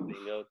and Woo.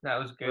 bingo. That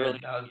was Early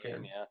good. That was in the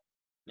good. game, yeah.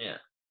 Yeah.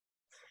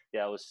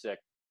 Yeah, it was sick.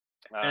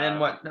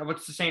 And then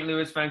what's the St.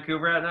 Louis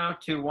Vancouver at now?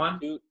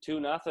 2-1?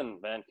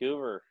 2-0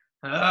 Vancouver.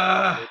 They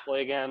Ah.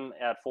 play again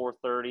at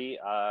 4:30.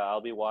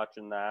 I'll be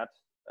watching that.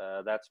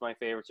 That's my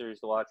favorite series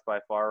to watch by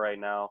far right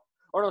now.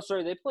 Oh no,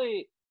 sorry, they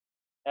play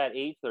at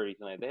 8:30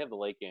 tonight. They have the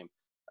late game.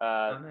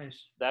 Oh,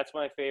 nice. That's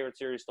my favorite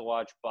series to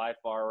watch by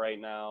far right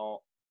now.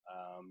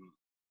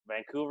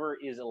 Vancouver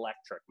is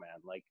electric,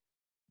 man. Like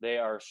they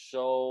are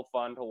so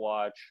fun to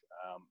watch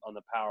on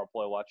the power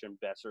play. Watching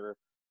Besser,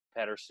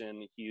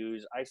 Pedersen,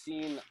 Hughes. I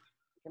can't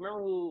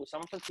remember who.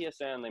 Someone from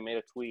TSN. They made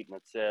a tweet and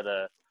it said,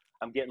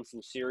 "I'm getting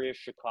some serious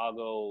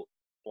Chicago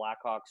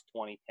Blackhawks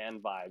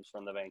 2010 vibes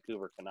from the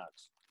Vancouver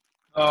Canucks."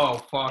 Oh,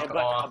 fuck And,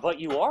 off. but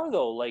you are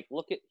though. Like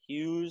look at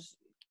Hughes,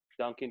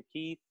 Duncan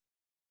Keith,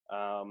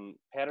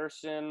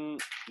 Pedersen.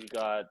 You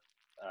got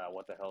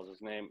what the hell's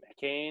his name?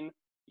 Kane.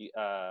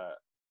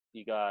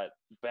 You got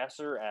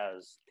Besser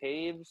as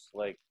Taves.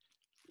 Like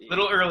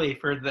Little early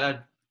for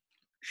the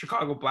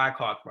Chicago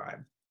Blackhawk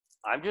vibe.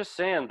 I'm just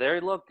saying they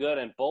look good,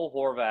 and Bo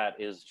Horvat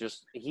is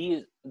just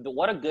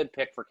what a good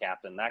pick for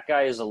captain. That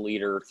guy is a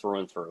leader through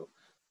and through.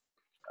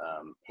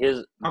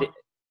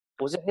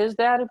 Was it his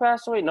dad who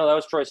passed away? No, that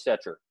was Troy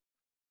Stetcher,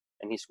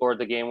 and he scored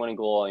the game-winning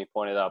goal. And he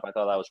pointed up. I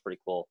thought that was pretty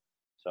cool.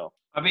 So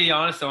I'll be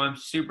honest though, I'm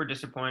super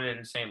disappointed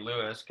in St.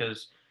 Louis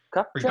because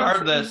Cup champs in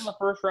regardless, the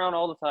first round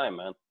all the time,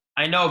 man.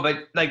 I know,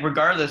 but like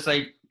regardless,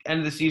 like end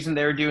of the season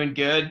they were doing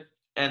good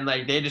and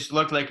like they just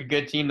looked like a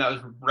good team that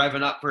was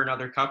revving up for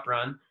another cup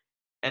run.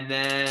 And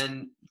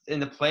then in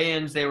the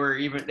play-ins they were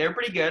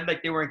pretty good.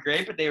 Like they weren't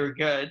great, but they were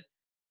good.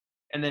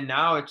 And then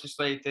now it's just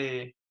like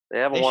They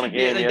haven't they won a should be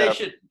game like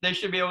yet. they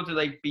should be able to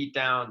like beat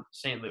down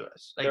St.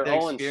 Louis. Like They're the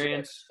 0-6.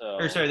 experience So.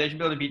 or sorry, they should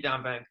be able to beat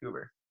down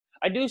Vancouver.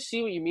 I do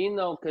see what you mean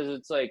though, because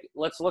it's like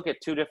let's look at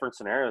two different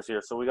scenarios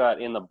here. So we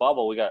got in the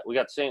bubble, we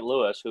got St.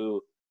 Louis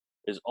who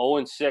is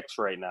 0-6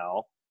 right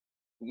now,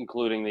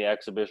 including the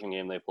exhibition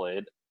game they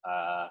played,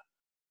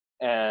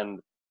 and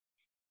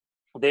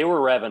they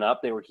were revving up,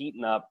 they were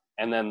heating up,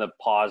 and then the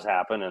pause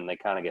happened, and they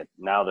kind of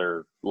now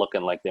they're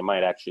looking like they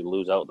might actually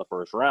lose out in the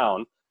first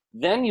round.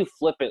 Then you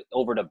flip it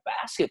over to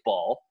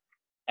basketball,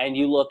 and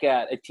you look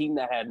at a team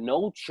that had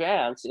no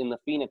chance in the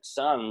Phoenix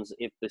Suns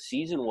if the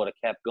season would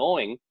have kept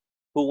going,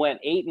 who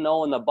went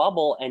 8-0 in the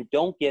bubble and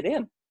don't get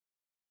in.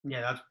 Yeah,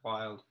 that's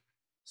wild.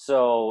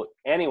 So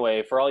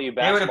anyway, for all you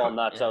basketball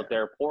nuts out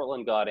there,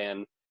 Portland got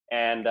in,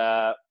 and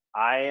I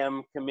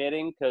am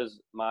committing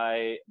because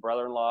my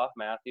brother-in-law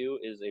Matthew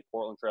is a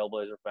Portland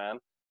Trailblazer fan.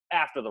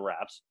 After the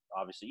Raps,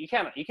 obviously, you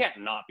can't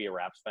not be a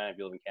Raps fan if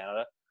you live in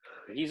Canada.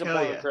 He's a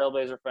Portland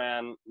Trailblazer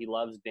fan. He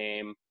loves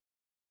Dame.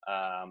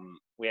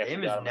 We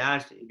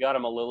actually got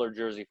him a Lillard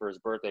jersey for his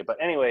birthday. But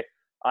anyway,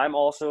 I'm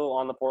also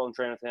on the Portland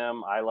train with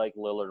him. I like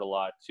Lillard a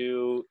lot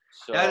too.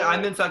 So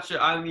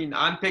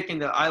I'm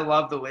picking I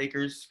love the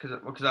Lakers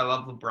because I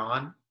love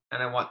LeBron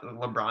and I want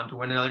LeBron to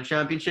win another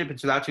championship, and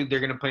so that's who they're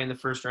going to play in the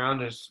first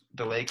round is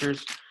the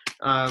Lakers.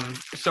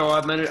 So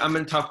I'm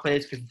in a tough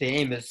place because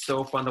Dame is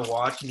so fun to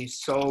watch and he's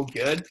so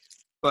good,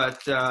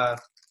 but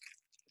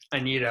I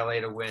need LA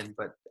to win.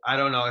 But I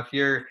don't know if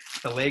you're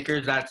the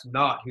Lakers, that's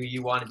not who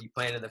you want to be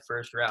playing in the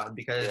first round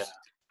because. Yeah.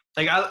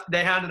 They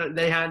handed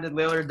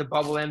Lillard the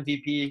bubble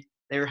MVP.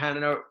 They were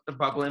handing out the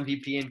bubble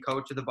MVP and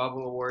coach of the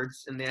bubble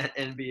awards in the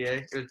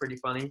NBA. It was pretty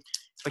funny.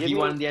 But he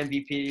won the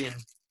MVP.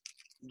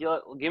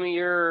 And give me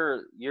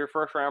your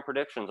first round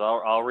predictions.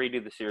 I'll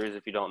redo the series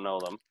if you don't know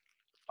them.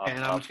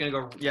 And I'm just gonna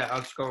go. Yeah,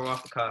 I'll just go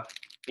off the cuff.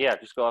 Yeah,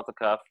 just go off the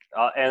cuff.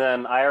 And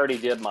then I already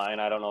did mine.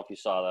 I don't know if you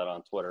saw that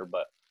on Twitter,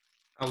 but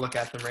I'll look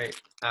at them right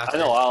after. I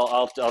know.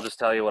 I'll just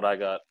tell you what I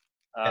got.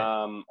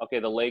 Okay,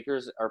 the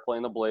Lakers are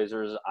playing the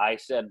Blazers. I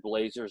said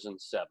Blazers in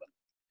 7.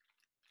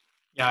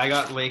 Yeah, I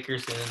got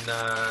Lakers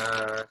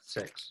in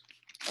 6.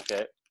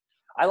 Okay.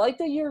 I like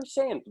that you're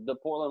saying the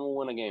Portland will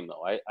win a game,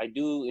 though. I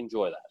do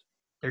enjoy that.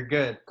 They're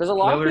good. Because a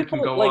lot Lillard of people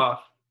can go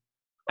off.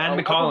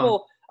 And McCollum.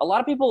 A lot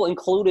of people,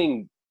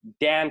 including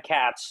Dan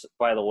Katz,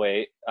 by the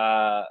way,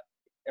 are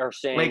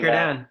saying Laker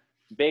Dan.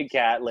 Big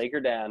Cat,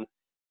 Laker Dan,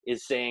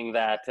 is saying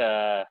that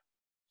the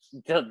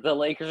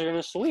Lakers are going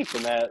to sweep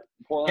and that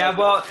Portland. Yeah,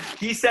 well,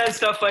 he says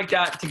stuff like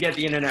that to get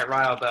the internet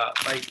riled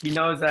up. Like he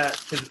knows that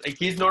because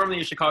he's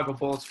normally a Chicago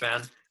Bulls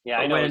fan. Yeah,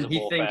 I know he's a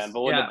Bulls fan,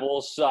 but when the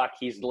Bulls suck,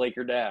 he's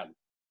Laker Dan.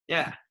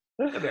 Yeah.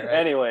 Right.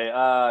 Anyway,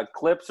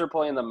 Clips are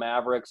playing the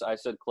Mavericks. I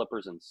said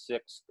Clippers in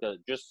 6,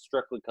 just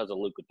strictly because of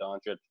Luka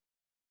Doncic.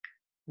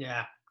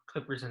 Yeah,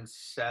 Clippers in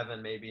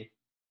 7 maybe.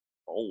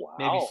 Oh wow.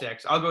 Maybe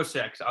 6. I'll go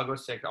 6.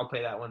 I'll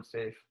play that one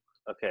safe.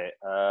 Okay.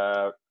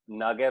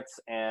 Nuggets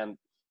and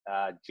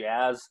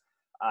Jazz.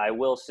 I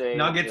will say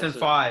Nuggets in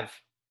 5.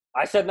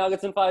 I said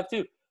Nuggets in 5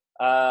 too.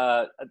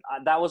 That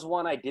was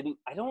one I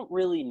don't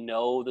really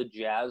know the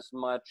Jazz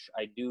much.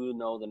 I do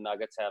know the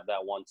Nuggets have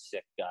that one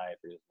sick guy. I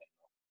forget his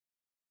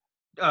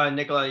name.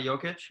 Nikola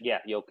Jokic. Yeah,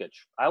 Jokic.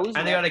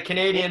 And they got a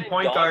Canadian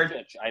point guard.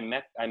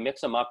 I mix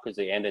them up because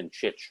they end in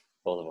Chich.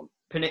 both of them.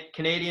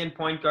 Canadian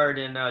point guard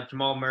in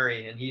Jamal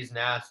Murray, and he's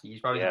nasty. He's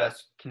probably the Yeah.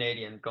 best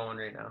Canadian going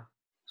right now.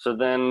 So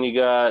then you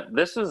got,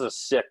 this is a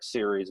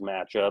 6-series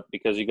matchup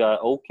because you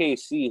got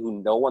OKC,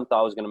 who no one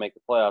thought was going to make the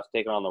playoffs,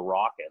 taking on the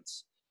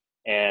Rockets.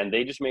 And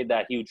they just made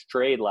that huge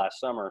trade last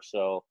summer.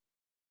 So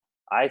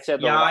I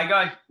said I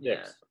got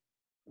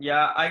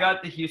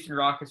the Houston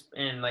Rockets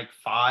in like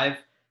 5,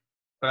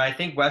 but I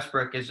think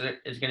Westbrook is going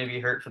to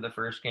be hurt for the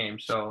first game.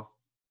 So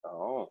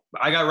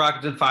I got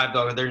Rockets in 5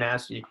 though. They're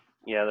nasty.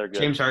 Yeah, they're good.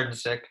 James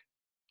Harden's sick.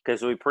 Okay,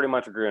 so we pretty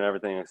much agree on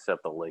everything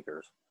except the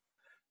Lakers.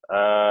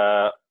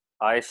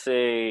 I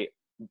say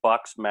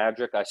Bucks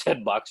Magic. I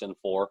said Bucks in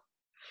 4.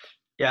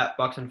 Yeah,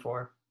 Bucks in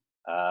 4.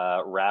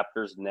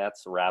 Raptors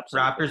Nets.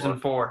 Raptors in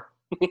 4.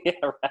 Yeah,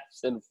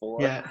 Raps in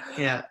 4. Yeah.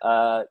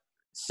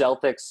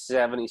 Celtics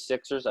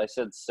 76ers. I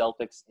said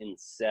Celtics in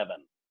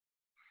 7.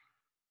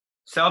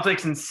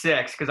 Celtics in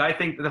 6 because I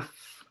think the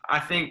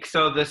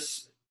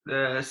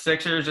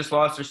Sixers just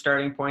lost their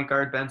starting point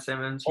guard Ben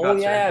Simmons.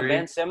 Yeah,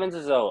 Ben Simmons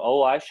is out.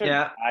 I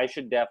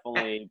should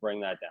definitely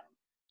bring that down.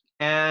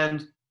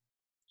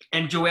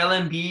 And Joel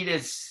Embiid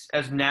is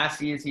as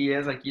nasty as he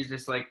is. Like he's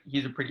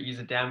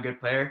a damn good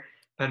player.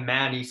 But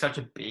man, he's such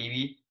a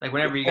baby. Like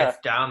whenever he gets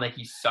down, like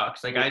he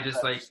sucks. Like I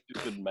just like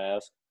stupid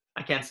mask.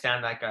 I can't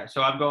stand that guy.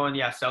 So I'm going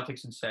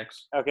Celtics in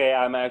 6. Okay,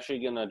 I'm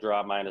actually gonna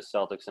drop mine to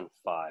Celtics in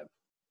 5.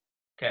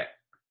 Okay.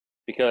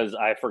 Because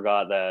I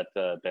forgot that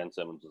Ben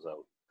Simmons was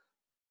out.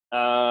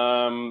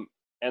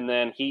 And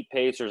then Heat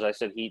Pacers, I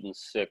said Heat in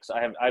 6.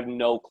 I have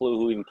no clue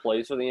who even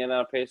plays for the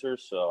Indiana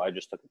Pacers, so I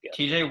just took a guess.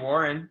 TJ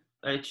Warren.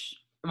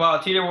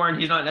 TJ Warren,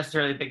 he's not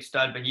necessarily a big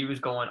stud, but he was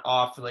going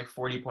off for like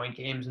 40-point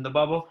games in the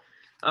bubble.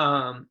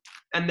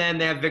 And then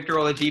they have Victor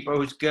Oladipo,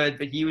 who's good,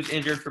 but he was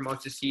injured for most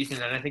of the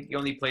season, and I think he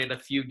only played a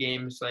few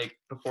games like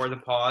before the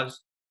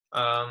pause.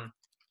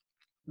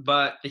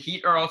 But the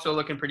Heat are also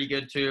looking pretty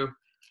good too.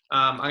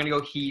 I'm gonna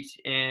go Heat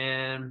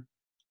in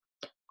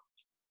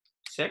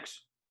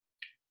 6.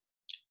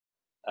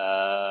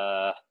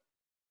 Yeah,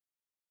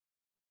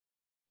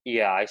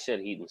 I said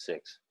Heat in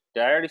 6.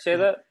 Did I already say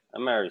that? I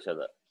might already said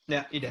that.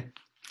 Yeah, you did.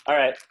 All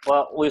right.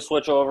 Well, we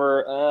switch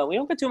over. We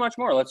don't get too much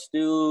more. Let's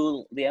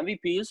do the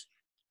MVPs,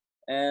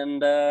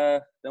 and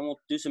then we'll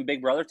do some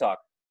Big Brother talk.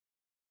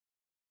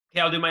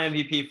 Okay, I'll do my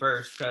MVP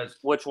first. Cause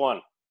which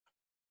one?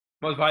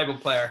 Most valuable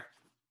player.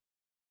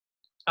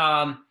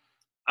 I'm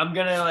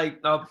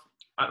gonna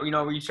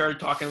we started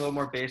talking a little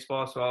more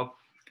baseball, so I'll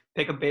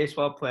pick a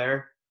baseball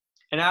player.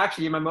 And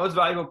actually, my most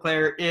valuable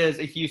player is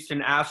a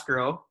Houston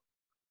Astro.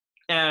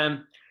 And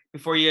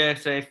before you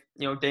say,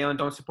 Dalen,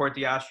 don't support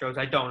the Astros,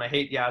 I don't. I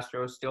hate the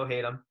Astros, still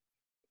hate them.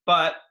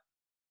 But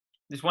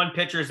this one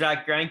pitcher,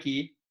 Zach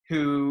Greinke,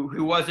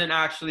 who wasn't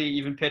actually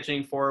even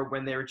pitching for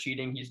when they were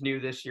cheating. He's new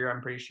this year,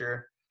 I'm pretty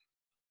sure.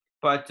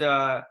 But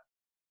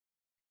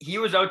he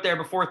was out there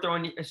before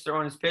throwing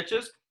his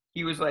pitches.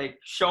 He was, like,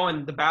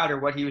 showing the batter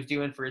what he was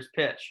doing for his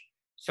pitch.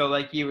 So,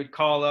 like, he would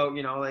call out,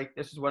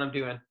 this is what I'm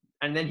doing.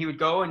 And then he would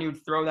go and he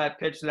would throw that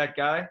pitch to that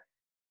guy,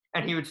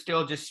 and he would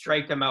still just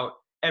strike them out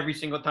every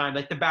single time.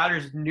 Like, the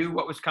batters knew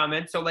what was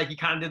coming. So, like, he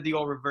kind of did the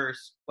old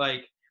reverse.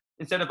 Like,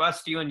 instead of us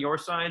stealing your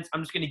signs,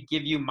 I'm just going to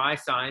give you my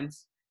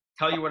signs,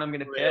 tell you what I'm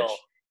going to pitch,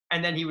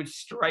 and then he would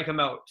strike them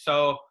out.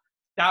 So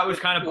that was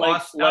kind of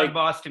boss. That was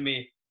boss to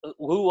me.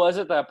 Who was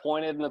it that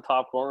pointed in the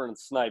top corner and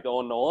sniped?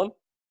 Owen Nolan?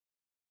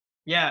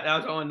 Yeah, that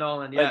was Owen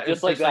Nolan. Yeah,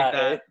 just like that.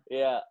 Eh?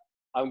 Yeah,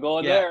 I'm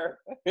going there.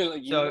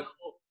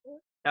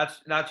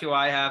 That's who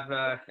I have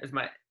as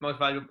my most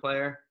valuable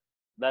player.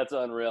 That's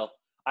unreal.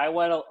 I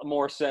went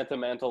more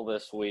sentimental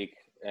this week,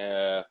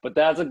 but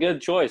that's a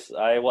good choice.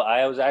 I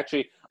was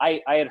actually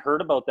I had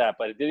heard about that,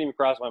 but it didn't even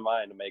cross my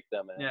mind to make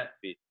them an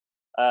MVP.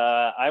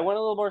 I went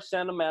a little more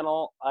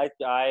sentimental. I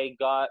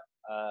got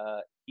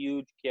a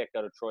huge kick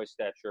out of Troy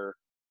Stetcher.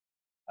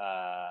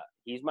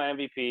 He's my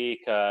MVP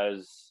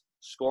because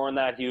scoring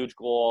that huge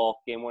goal,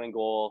 game-winning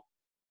goal,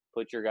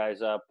 put your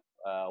guys up.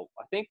 I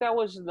think that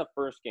was in the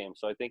first game,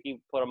 so I think he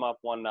put them up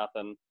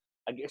 1-0.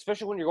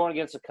 Especially when you're going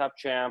against the Cup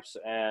champs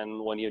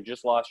and when you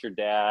just lost your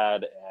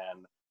dad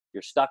and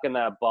you're stuck in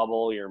that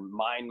bubble, your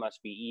mind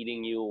must be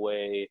eating you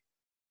away.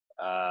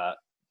 To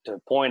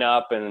point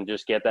up and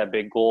just get that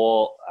big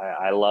goal,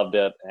 I loved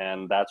it,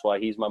 and that's why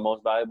he's my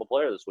most valuable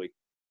player this week.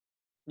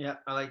 Yeah,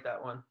 I like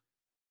that one.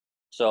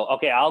 So,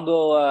 okay, I'll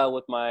go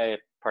with my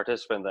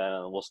participant then,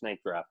 and we'll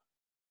snake draft.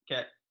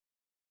 Okay.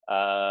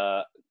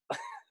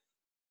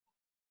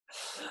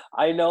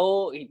 I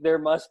know there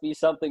must be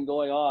something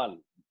going on,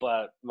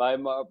 but my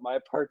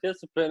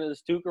participant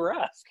is Tuukka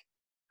Rask.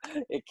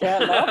 It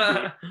can't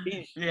not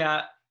be.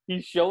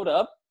 He showed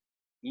up.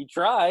 He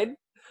tried.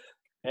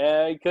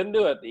 And he couldn't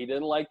do it. He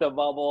didn't like the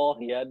bubble.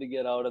 He had to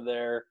get out of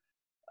there.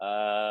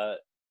 I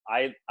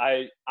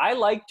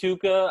like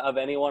Tuukka of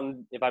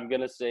anyone. If I'm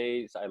gonna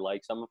say I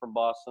like someone from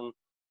Boston,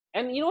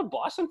 and you know what,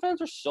 Boston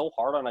fans are so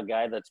hard on a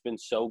guy that's been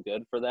so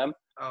good for them.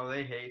 Oh,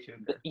 they hate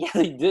Tuukka.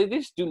 Yeah, they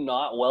just do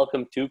not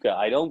welcome Tuukka.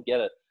 I don't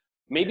get it.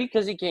 Maybe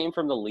because he came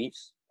from the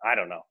Leafs. I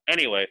don't know.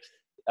 Anyway,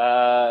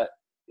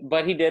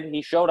 but he did.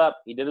 He showed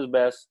up. He did his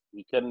best.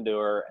 He couldn't do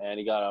her, and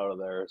he got out of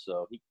there.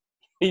 So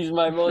he's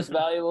my most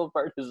valuable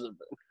participant.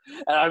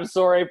 And I'm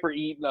sorry for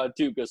eating on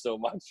Tuukka so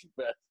much.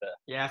 But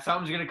Yeah,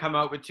 something's gonna come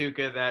out with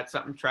Tuukka that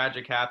something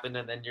tragic happened,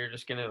 and then you're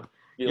like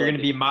gonna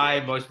be my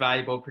most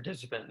valuable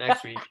participant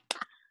next week.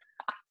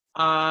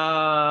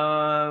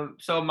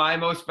 So my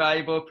most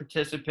valuable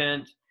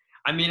participant.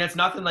 I mean, it's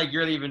nothing like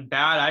really even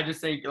bad. I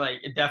just think like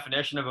a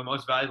definition of a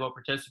most valuable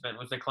participant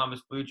was the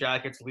Columbus Blue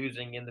Jackets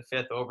losing in the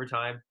 5th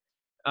overtime.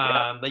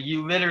 yeah. Like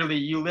you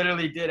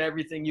literally did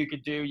everything you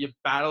could do. You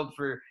battled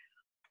for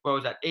what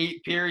was that,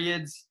 8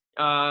 periods,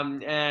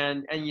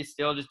 and you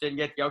still just didn't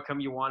get the outcome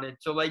you wanted.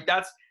 So like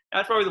that's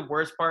probably the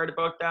worst part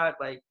about that.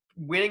 Like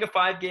winning a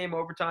 5-game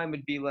overtime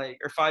would be like,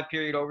 or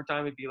 5-period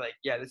overtime would be like,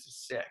 yeah, this is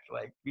sick.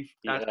 Like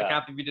I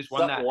can't believe we just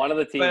won that. One of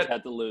the teams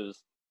had to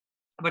lose.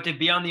 But to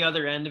be on the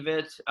other end of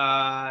it,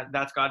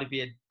 that's got to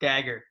be a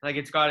dagger. Like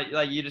it's got to,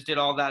 like you just did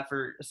all that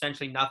for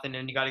essentially nothing,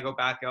 and you got to go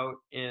back out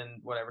in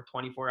whatever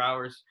 24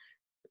 hours,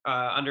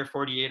 under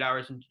 48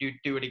 hours, and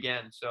do it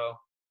again. So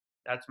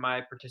that's my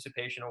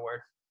participation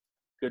award.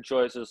 Good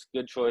choices.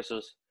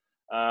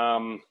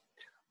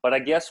 But I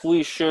guess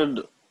we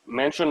should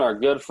mention our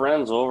good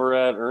friends over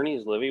at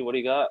Ernie's. Livy, what do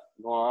you got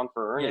going on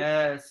for Ernie's?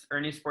 Yes,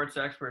 Ernie's Sports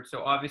Expert.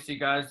 So obviously,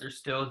 guys, they're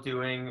still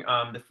doing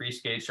the free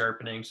skate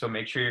sharpening. So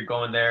make sure you're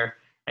going there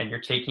and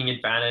you're taking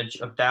advantage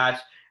of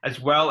that, as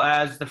well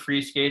as the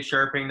free skate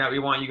sharpening that we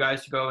want you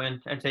guys to go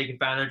in and take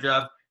advantage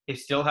of. They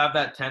still have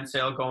that tent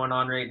sale going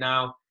on right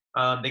now.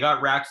 They got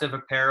racks of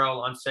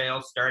apparel on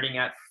sale starting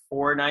at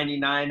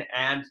 $4.99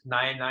 and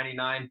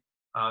 $9.99.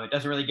 It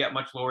doesn't really get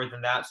much lower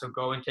than that, so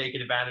go and take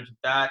advantage of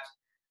that.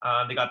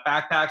 They got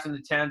backpacks in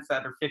the tents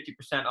that are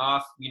 50%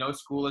 off. You know,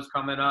 school is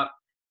coming up,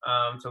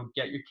 so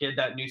get your kid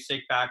that new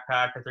sick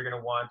backpack that they're going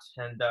to want,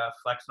 and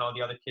flex on all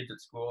the other kids at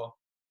school.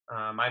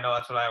 I know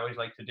that's what I always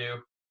like to do.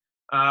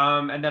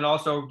 And then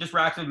also just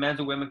racks of men's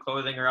and women's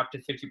clothing are up to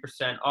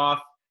 50% off.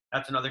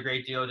 That's another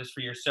great deal just for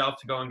yourself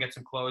to go and get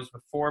some clothes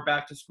before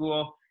back to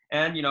school.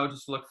 And, you know,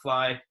 just look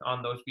fly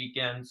on those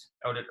weekends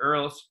out at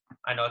Earl's.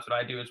 I know that's what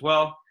I do as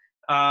well.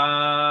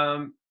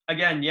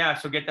 Again, yeah,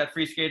 so get that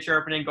free skate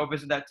sharpening. Go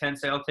visit that tent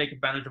sale. Take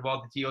advantage of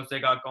all the deals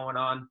they got going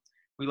on.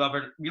 We love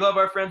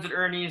our friends at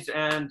Ernie's,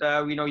 and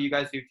we know you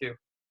guys do too.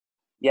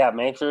 Yeah,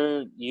 make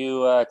sure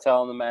you tell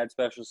them the Mad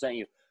Special sent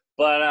you.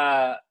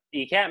 But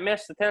you can't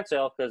miss the tent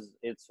sale because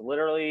it's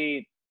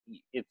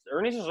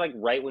Ernie's is like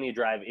right when you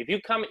drive. If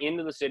you come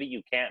into the city,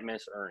 you can't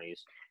miss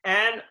Ernie's.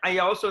 And I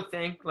also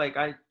think, like,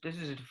 this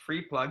is a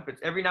free plug, but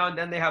every now and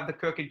then they have the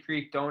Crooked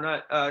Creek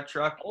donut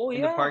truck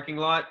in the parking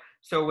lot.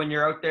 So when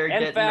you're out there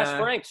getting Fast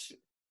Franks.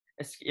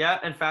 Yeah,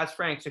 and Fast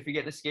Franks. If you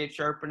get the skate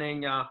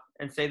sharpening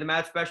and say the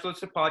Mad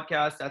Specialist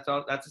podcast,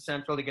 that's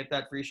essential to get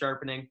that free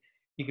sharpening.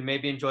 You can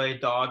maybe enjoy a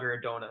dog or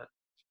a donut.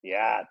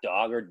 Yeah,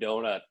 dog or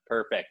donut.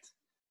 Perfect.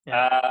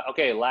 Yeah.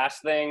 Okay,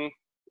 last thing.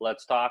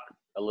 Let's talk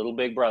a little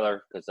Big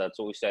Brother because that's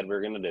what we said we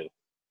were going to do.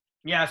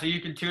 Yeah, so you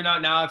can tune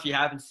out now if you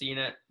haven't seen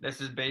it. This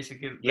is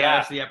basically the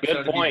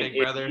episode good point. of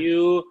Big Brother. If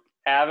you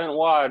haven't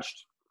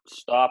watched,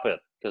 stop it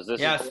because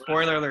this is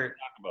spoiler alert.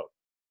 Talk about.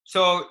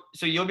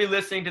 So you'll be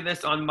listening to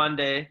this on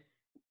Monday,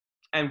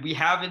 and we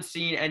haven't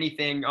seen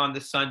anything on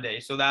the Sunday.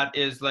 So that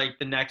is like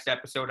the next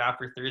episode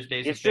after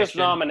Thursday's. It's just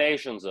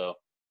nominations, though.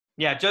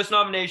 Yeah, just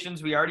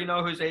nominations. We already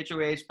know who's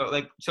HOH,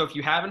 but so if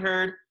you haven't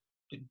heard,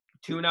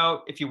 tune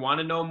out. If you want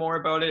to know more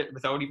about it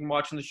without even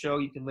watching the show,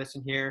 you can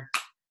listen here.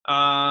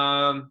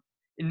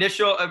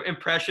 Initial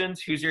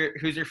impressions. Who's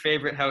your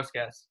favorite house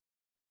guest?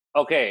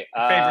 Okay.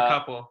 Favorite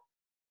couple.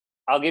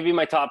 I'll give you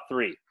my top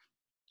 3.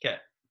 Okay.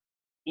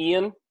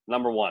 Ian,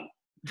 number 1.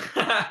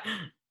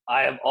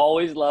 I have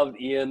always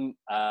loved Ian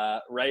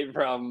right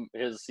from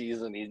his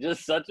season. He's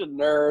just such a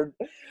nerd,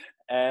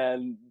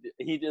 and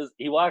he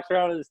walks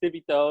around on his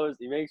tippy toes.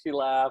 He makes me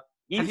laugh.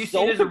 Have you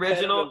seen his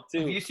original?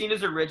 Too. Have you seen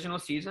his original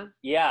season?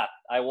 Yeah,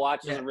 I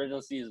watched his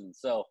original season.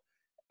 So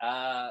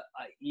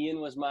Ian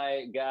was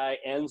my guy.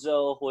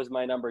 Enzo was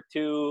my number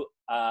 2.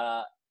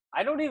 I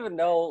don't even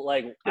know.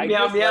 Like,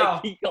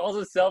 he calls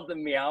himself the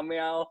Meow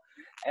Meow.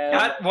 And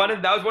that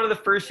was one of the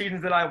first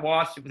seasons that I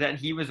watched that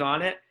he was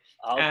on it.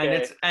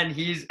 Okay. And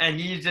he's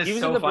just he was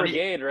so in the funny.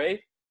 Brigade,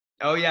 right?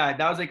 Oh yeah,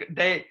 that was like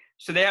they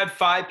had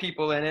 5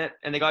 people in it,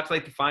 and they got to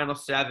like the final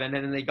 7, and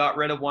then they got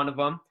rid of one of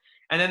them,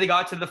 and then they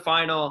got to the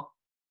final.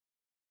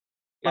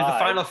 It was the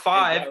final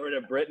 5. Got rid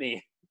of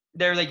Brittany.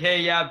 They're like,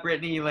 hey, yeah,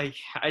 Brittany, like,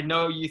 I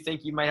know you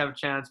think you might have a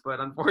chance, but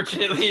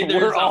unfortunately,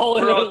 we're all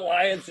in an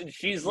alliance, and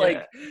she's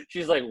like,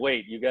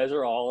 wait, you guys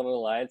are all in an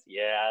alliance?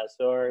 Yeah,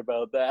 sorry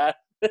about that.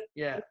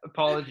 Yeah,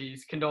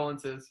 apologies,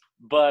 condolences.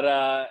 But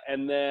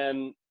and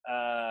then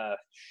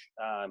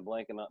I'm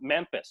blanking on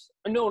Memphis.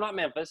 No, not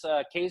Memphis.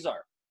 Kazar.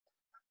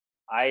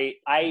 I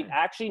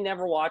actually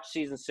never watched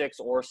season 6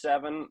 or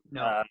 7.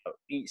 No.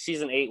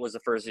 Season 8 was the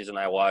first season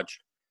I watched.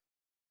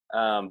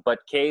 But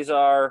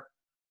Kazar,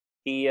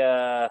 he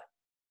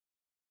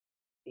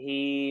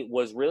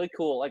was really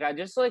cool. Like,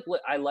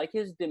 I like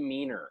his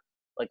demeanor.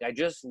 Like, I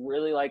just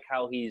really like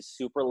how he's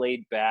super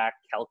laid back,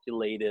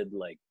 calculated.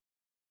 Like,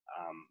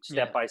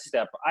 step by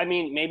step. I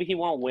mean, maybe he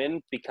won't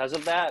win because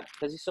of that,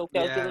 because he's so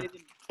calculated.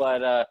 Yeah.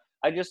 But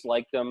I just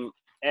liked him.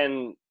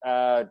 And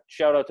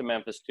shout out to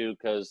Memphis too,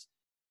 because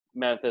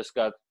Memphis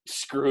got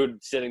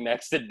screwed sitting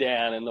next to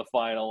Dan in the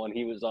final when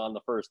he was on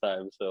the first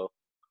time. So,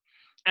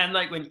 And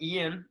like when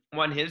Ian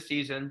won his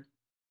season,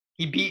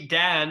 he beat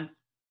Dan,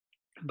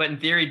 but in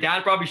theory,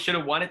 Dan probably should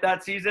have won it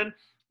that season.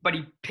 But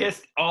he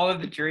pissed all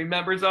of the jury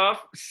members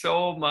off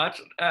so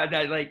much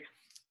that like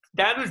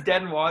Dan was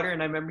dead in water,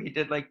 and I remember he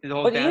did like the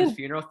whole but Dan's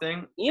funeral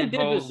thing. Ian and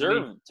did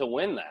deserve to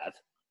win that.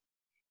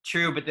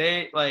 True, but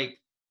they like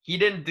he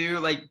didn't do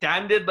like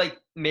Dan did like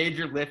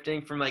major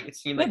lifting from like it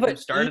seemed like Yeah, from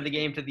start of the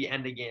game to the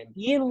end of the game.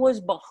 Ian was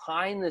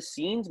behind the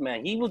scenes,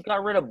 man. He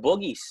got rid of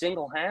Boogie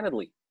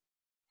single-handedly.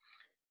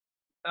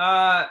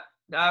 I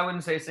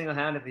wouldn't say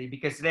single-handedly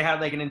because they had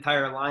like an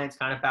entire alliance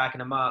kind of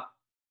backing him up.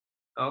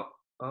 Oh,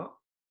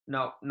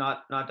 no,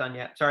 not done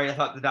yet. Sorry, I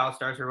thought the Dallas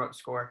Stars were about to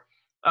score.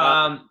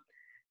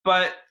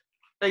 But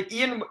like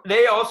Ian,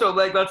 they also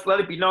like let's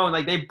let it be known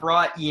like they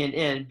brought Ian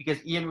in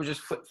because Ian was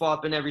just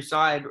flip-flopping every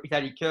side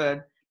that he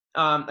could.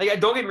 Like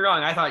don't get me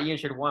wrong, I thought Ian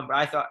should have won, but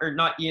I thought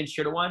Ian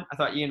should have won. I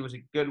thought Ian was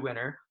a good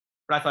winner,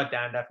 but I thought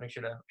Dan definitely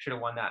should have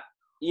won that.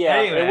 Yeah,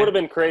 anyway, it would have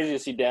been crazy to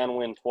see Dan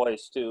win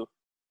twice too.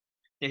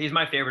 Yeah, he's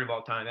my favorite of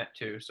all time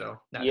too. So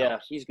yeah,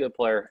 helps. He's a good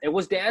player. It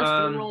was Dan's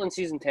funeral in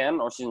season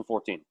 10 or season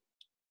 14.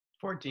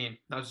 14.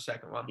 That was the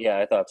second one. Yeah,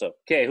 I thought so.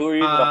 Okay, who are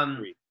you?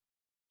 Three?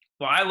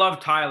 Well, I love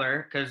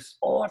Tyler because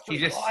I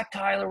forgot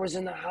Tyler was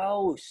in the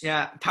house.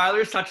 Yeah,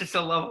 Tyler's such a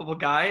lovable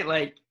guy.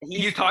 Like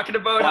he's talking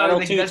about final how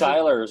like, two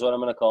Tyler is what I'm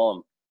gonna call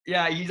him.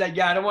 Yeah, he's like,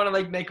 I don't want to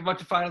like make a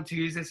bunch of final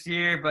twos this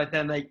year, but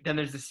then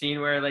there's the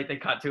scene where like they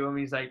cut to him.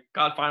 He's like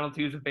got final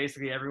twos with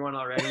basically everyone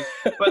already.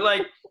 But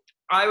like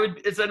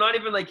it's not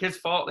even like his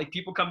fault. Like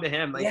people come to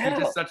him. Like he's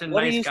just such a nice guy.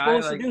 What are you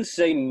supposed to do?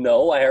 Say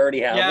no? I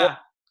already have one.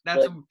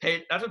 That's what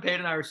Peyton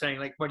and I were saying.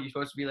 Like, what are you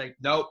supposed to be like?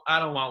 Nope, I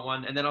don't want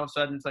one. And then all of a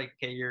sudden it's like,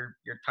 okay, you're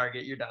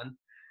target, you're done.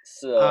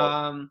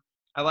 So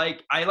I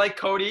like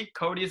Cody.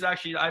 Cody is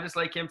actually I just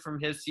like him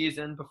from his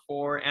season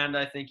before, and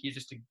I think he's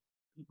just a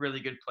really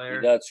good player.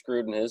 He got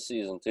screwed in his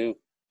season too.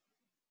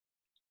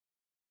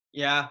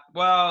 Yeah,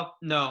 well,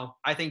 no,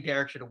 I think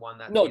Derek should have won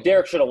that. No, season.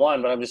 Derek should have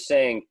won, but I'm just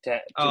saying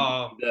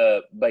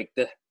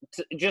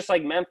just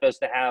like Memphis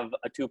to have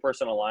a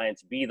two-person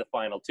alliance be the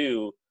final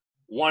two,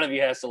 one of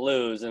you has to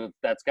lose, and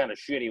that's kind of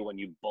shitty when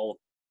you both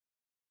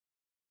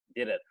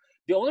did it.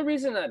 The only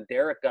reason that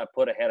Derek got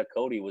put ahead of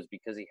Cody was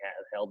because he had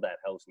held that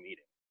house meeting.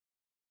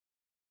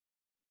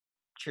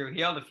 True, he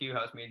held a few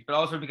house meetings, but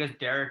also because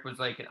Derek was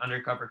like an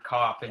undercover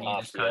cop, and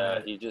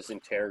he's just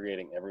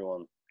interrogating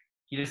everyone.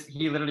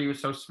 He literally was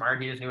so smart.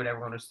 He just knew what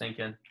everyone was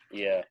thinking.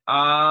 Yeah.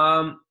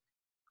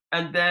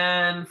 And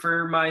then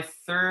for my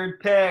third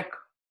pick,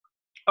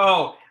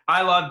 I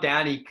love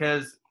Danny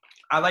because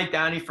I like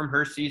Danny from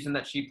her season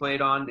that she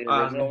played on. The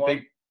original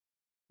one?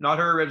 Not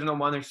her original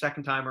one, their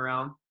second time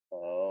around.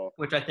 Oh.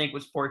 Which I think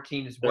was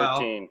 14 as 13.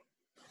 well.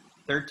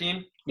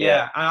 13?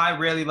 Yeah. And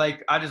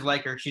I just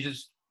like her. She's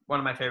just one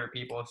of my favorite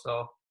people.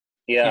 So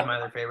yeah, she's my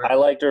other favorite. I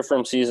liked her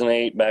from season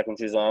 8 back when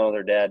she was on with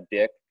her dad,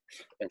 Dick.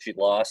 And she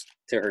lost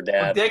to her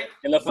dad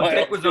in the final.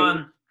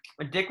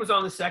 Dick was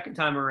on the second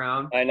time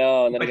around. I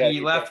know, and then he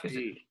left. Had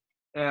to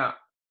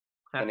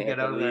get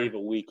out of there. Leave a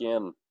week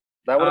in.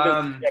 That would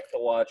have been sick to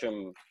watch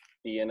them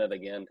be in it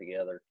again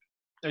together.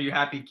 Are you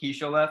happy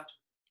Keisha left?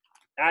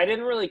 I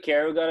didn't really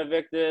care who got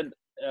evicted.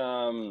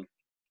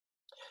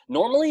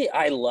 Normally,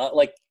 I love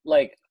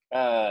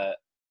the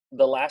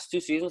last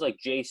two seasons, like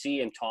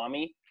JC and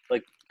Tommy.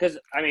 Like, because,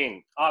 I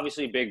mean,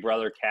 obviously Big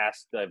Brother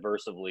casts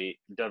diversely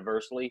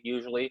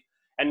usually,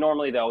 and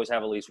normally they always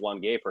have at least one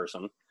gay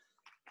person.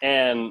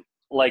 And,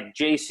 like,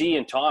 JC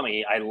and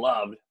Tommy, I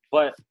loved,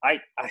 but I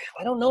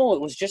don't know,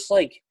 it was just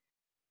like,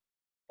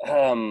 he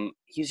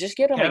was just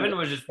getting Kevin.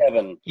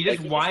 He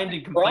just whined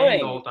and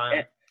complained the whole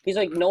time. He's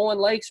like, no one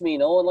likes me.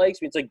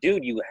 It's like,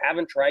 dude, you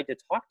haven't tried to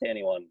talk to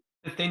anyone.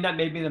 The thing that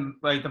made me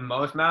the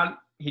most mad,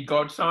 he'd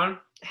go to someone,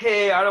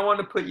 hey, I don't want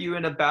to put you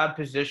in a bad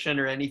position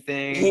or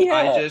anything. Yeah.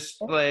 I just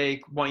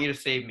want you to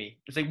save me.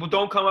 It's like, well,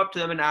 don't come up to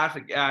them and ask,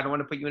 like, I don't want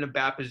to put you in a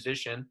bad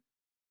position.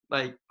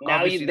 Like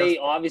now they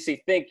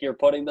obviously think you're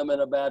putting them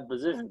in a bad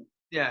position.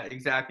 Yeah,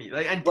 exactly.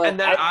 Like, and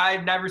then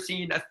I've never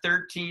seen a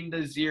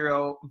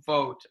 13-0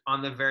 vote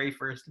on the very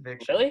first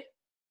eviction. Really?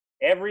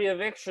 Every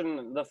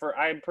eviction,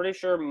 I'm pretty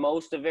sure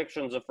most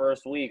evictions the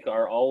first week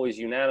are always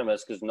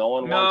unanimous because no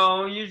one wants.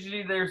 No,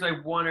 usually there's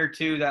like one or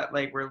two that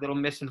like were a little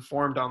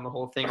misinformed on the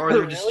whole thing, or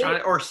they're just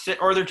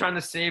or they're trying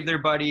to save their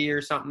buddy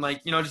or something, like,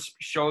 you know, just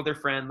show their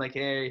friend like,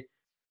 hey.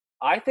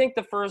 I think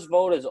the first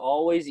vote is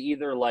always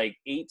either like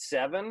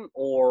 8-7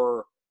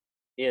 or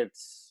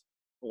it's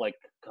like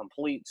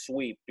complete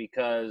sweep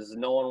because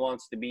no one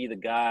wants to be the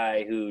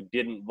guy who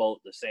didn't vote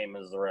the same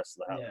as the rest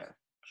of the house. Yeah.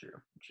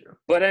 True.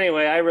 But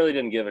anyway, I really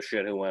didn't give a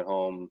shit who went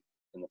home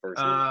in the first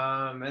week.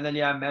 And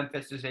then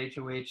Memphis is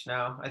HOH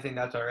now. I think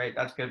that's all right.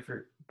 That's good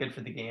for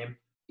the game.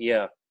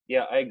 Yeah,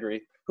 I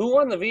agree. Who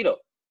won the veto?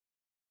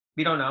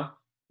 We don't know.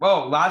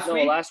 Whoa, last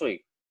week? Last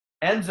week.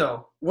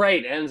 Enzo.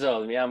 Right,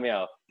 Enzo. Meow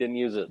meow. Didn't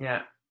use it.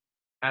 Yeah,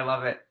 I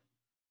love it.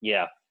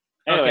 Yeah.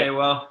 Anyway, Okay,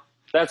 well,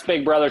 that's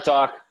Big Brother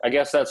talk. I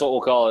guess that's what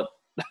we'll call it.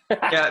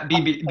 yeah,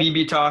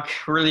 BB Talk,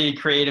 really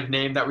creative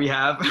name that we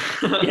have.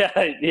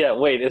 Yeah.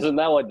 Wait, isn't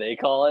that what they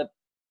call it?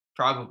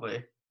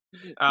 Probably.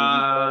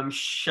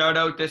 Shout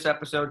out this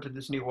episode to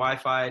this new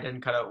Wi-Fi. I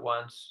didn't cut out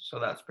once, so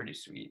that's pretty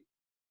sweet.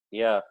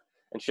 Yeah.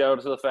 And shout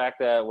out to the fact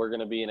that we're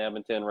going to be in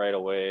Edmonton right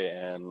away,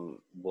 and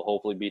we'll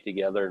hopefully be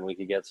together, and we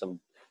can get some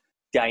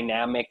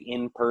dynamic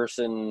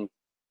in-person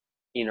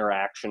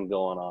interaction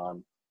going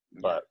on.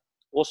 But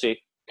we'll see.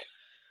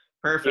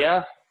 Perfect.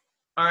 Yeah.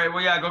 All right.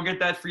 Well, yeah, go get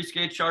that free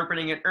skate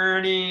sharpening at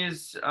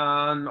Ernie's.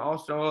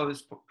 Also,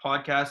 this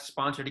podcast is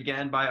sponsored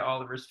again by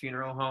Oliver's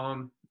Funeral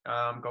Home.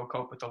 Go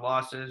cope with the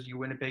losses, you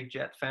Winnipeg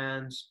Jet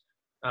fans.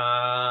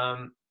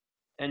 And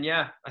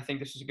yeah, I think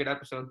this is a good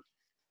episode.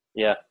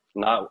 Yeah.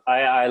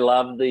 I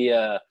love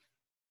the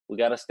we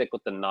got to stick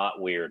with the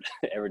not weird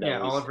every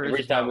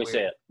time we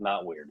say it.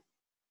 Not weird.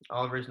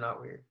 Oliver's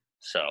not weird.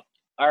 So,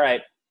 all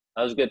right.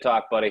 That was a good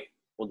talk, buddy.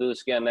 We'll do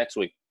this again next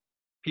week.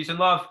 Peace and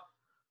love.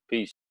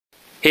 Peace.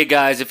 Hey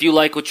guys, if you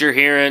like what you're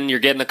hearing, you're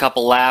getting a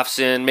couple laughs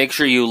in, make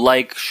sure you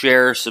like,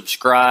 share,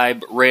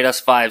 subscribe, rate us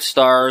 5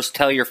 stars,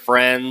 tell your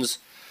friends,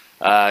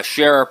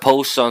 share our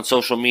posts on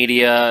social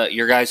media.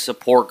 Your guys'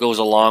 support goes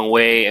a long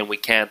way, and we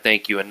can't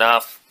thank you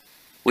enough.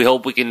 We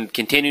hope we can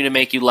continue to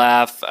make you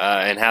laugh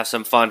and have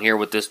some fun here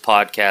with this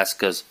podcast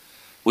because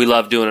we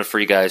love doing it for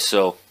you guys.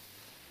 So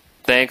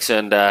thanks,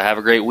 and have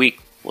a great week.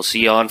 We'll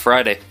see you on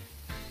Friday.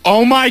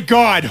 Oh my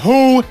God,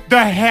 who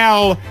the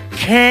hell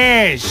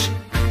cares?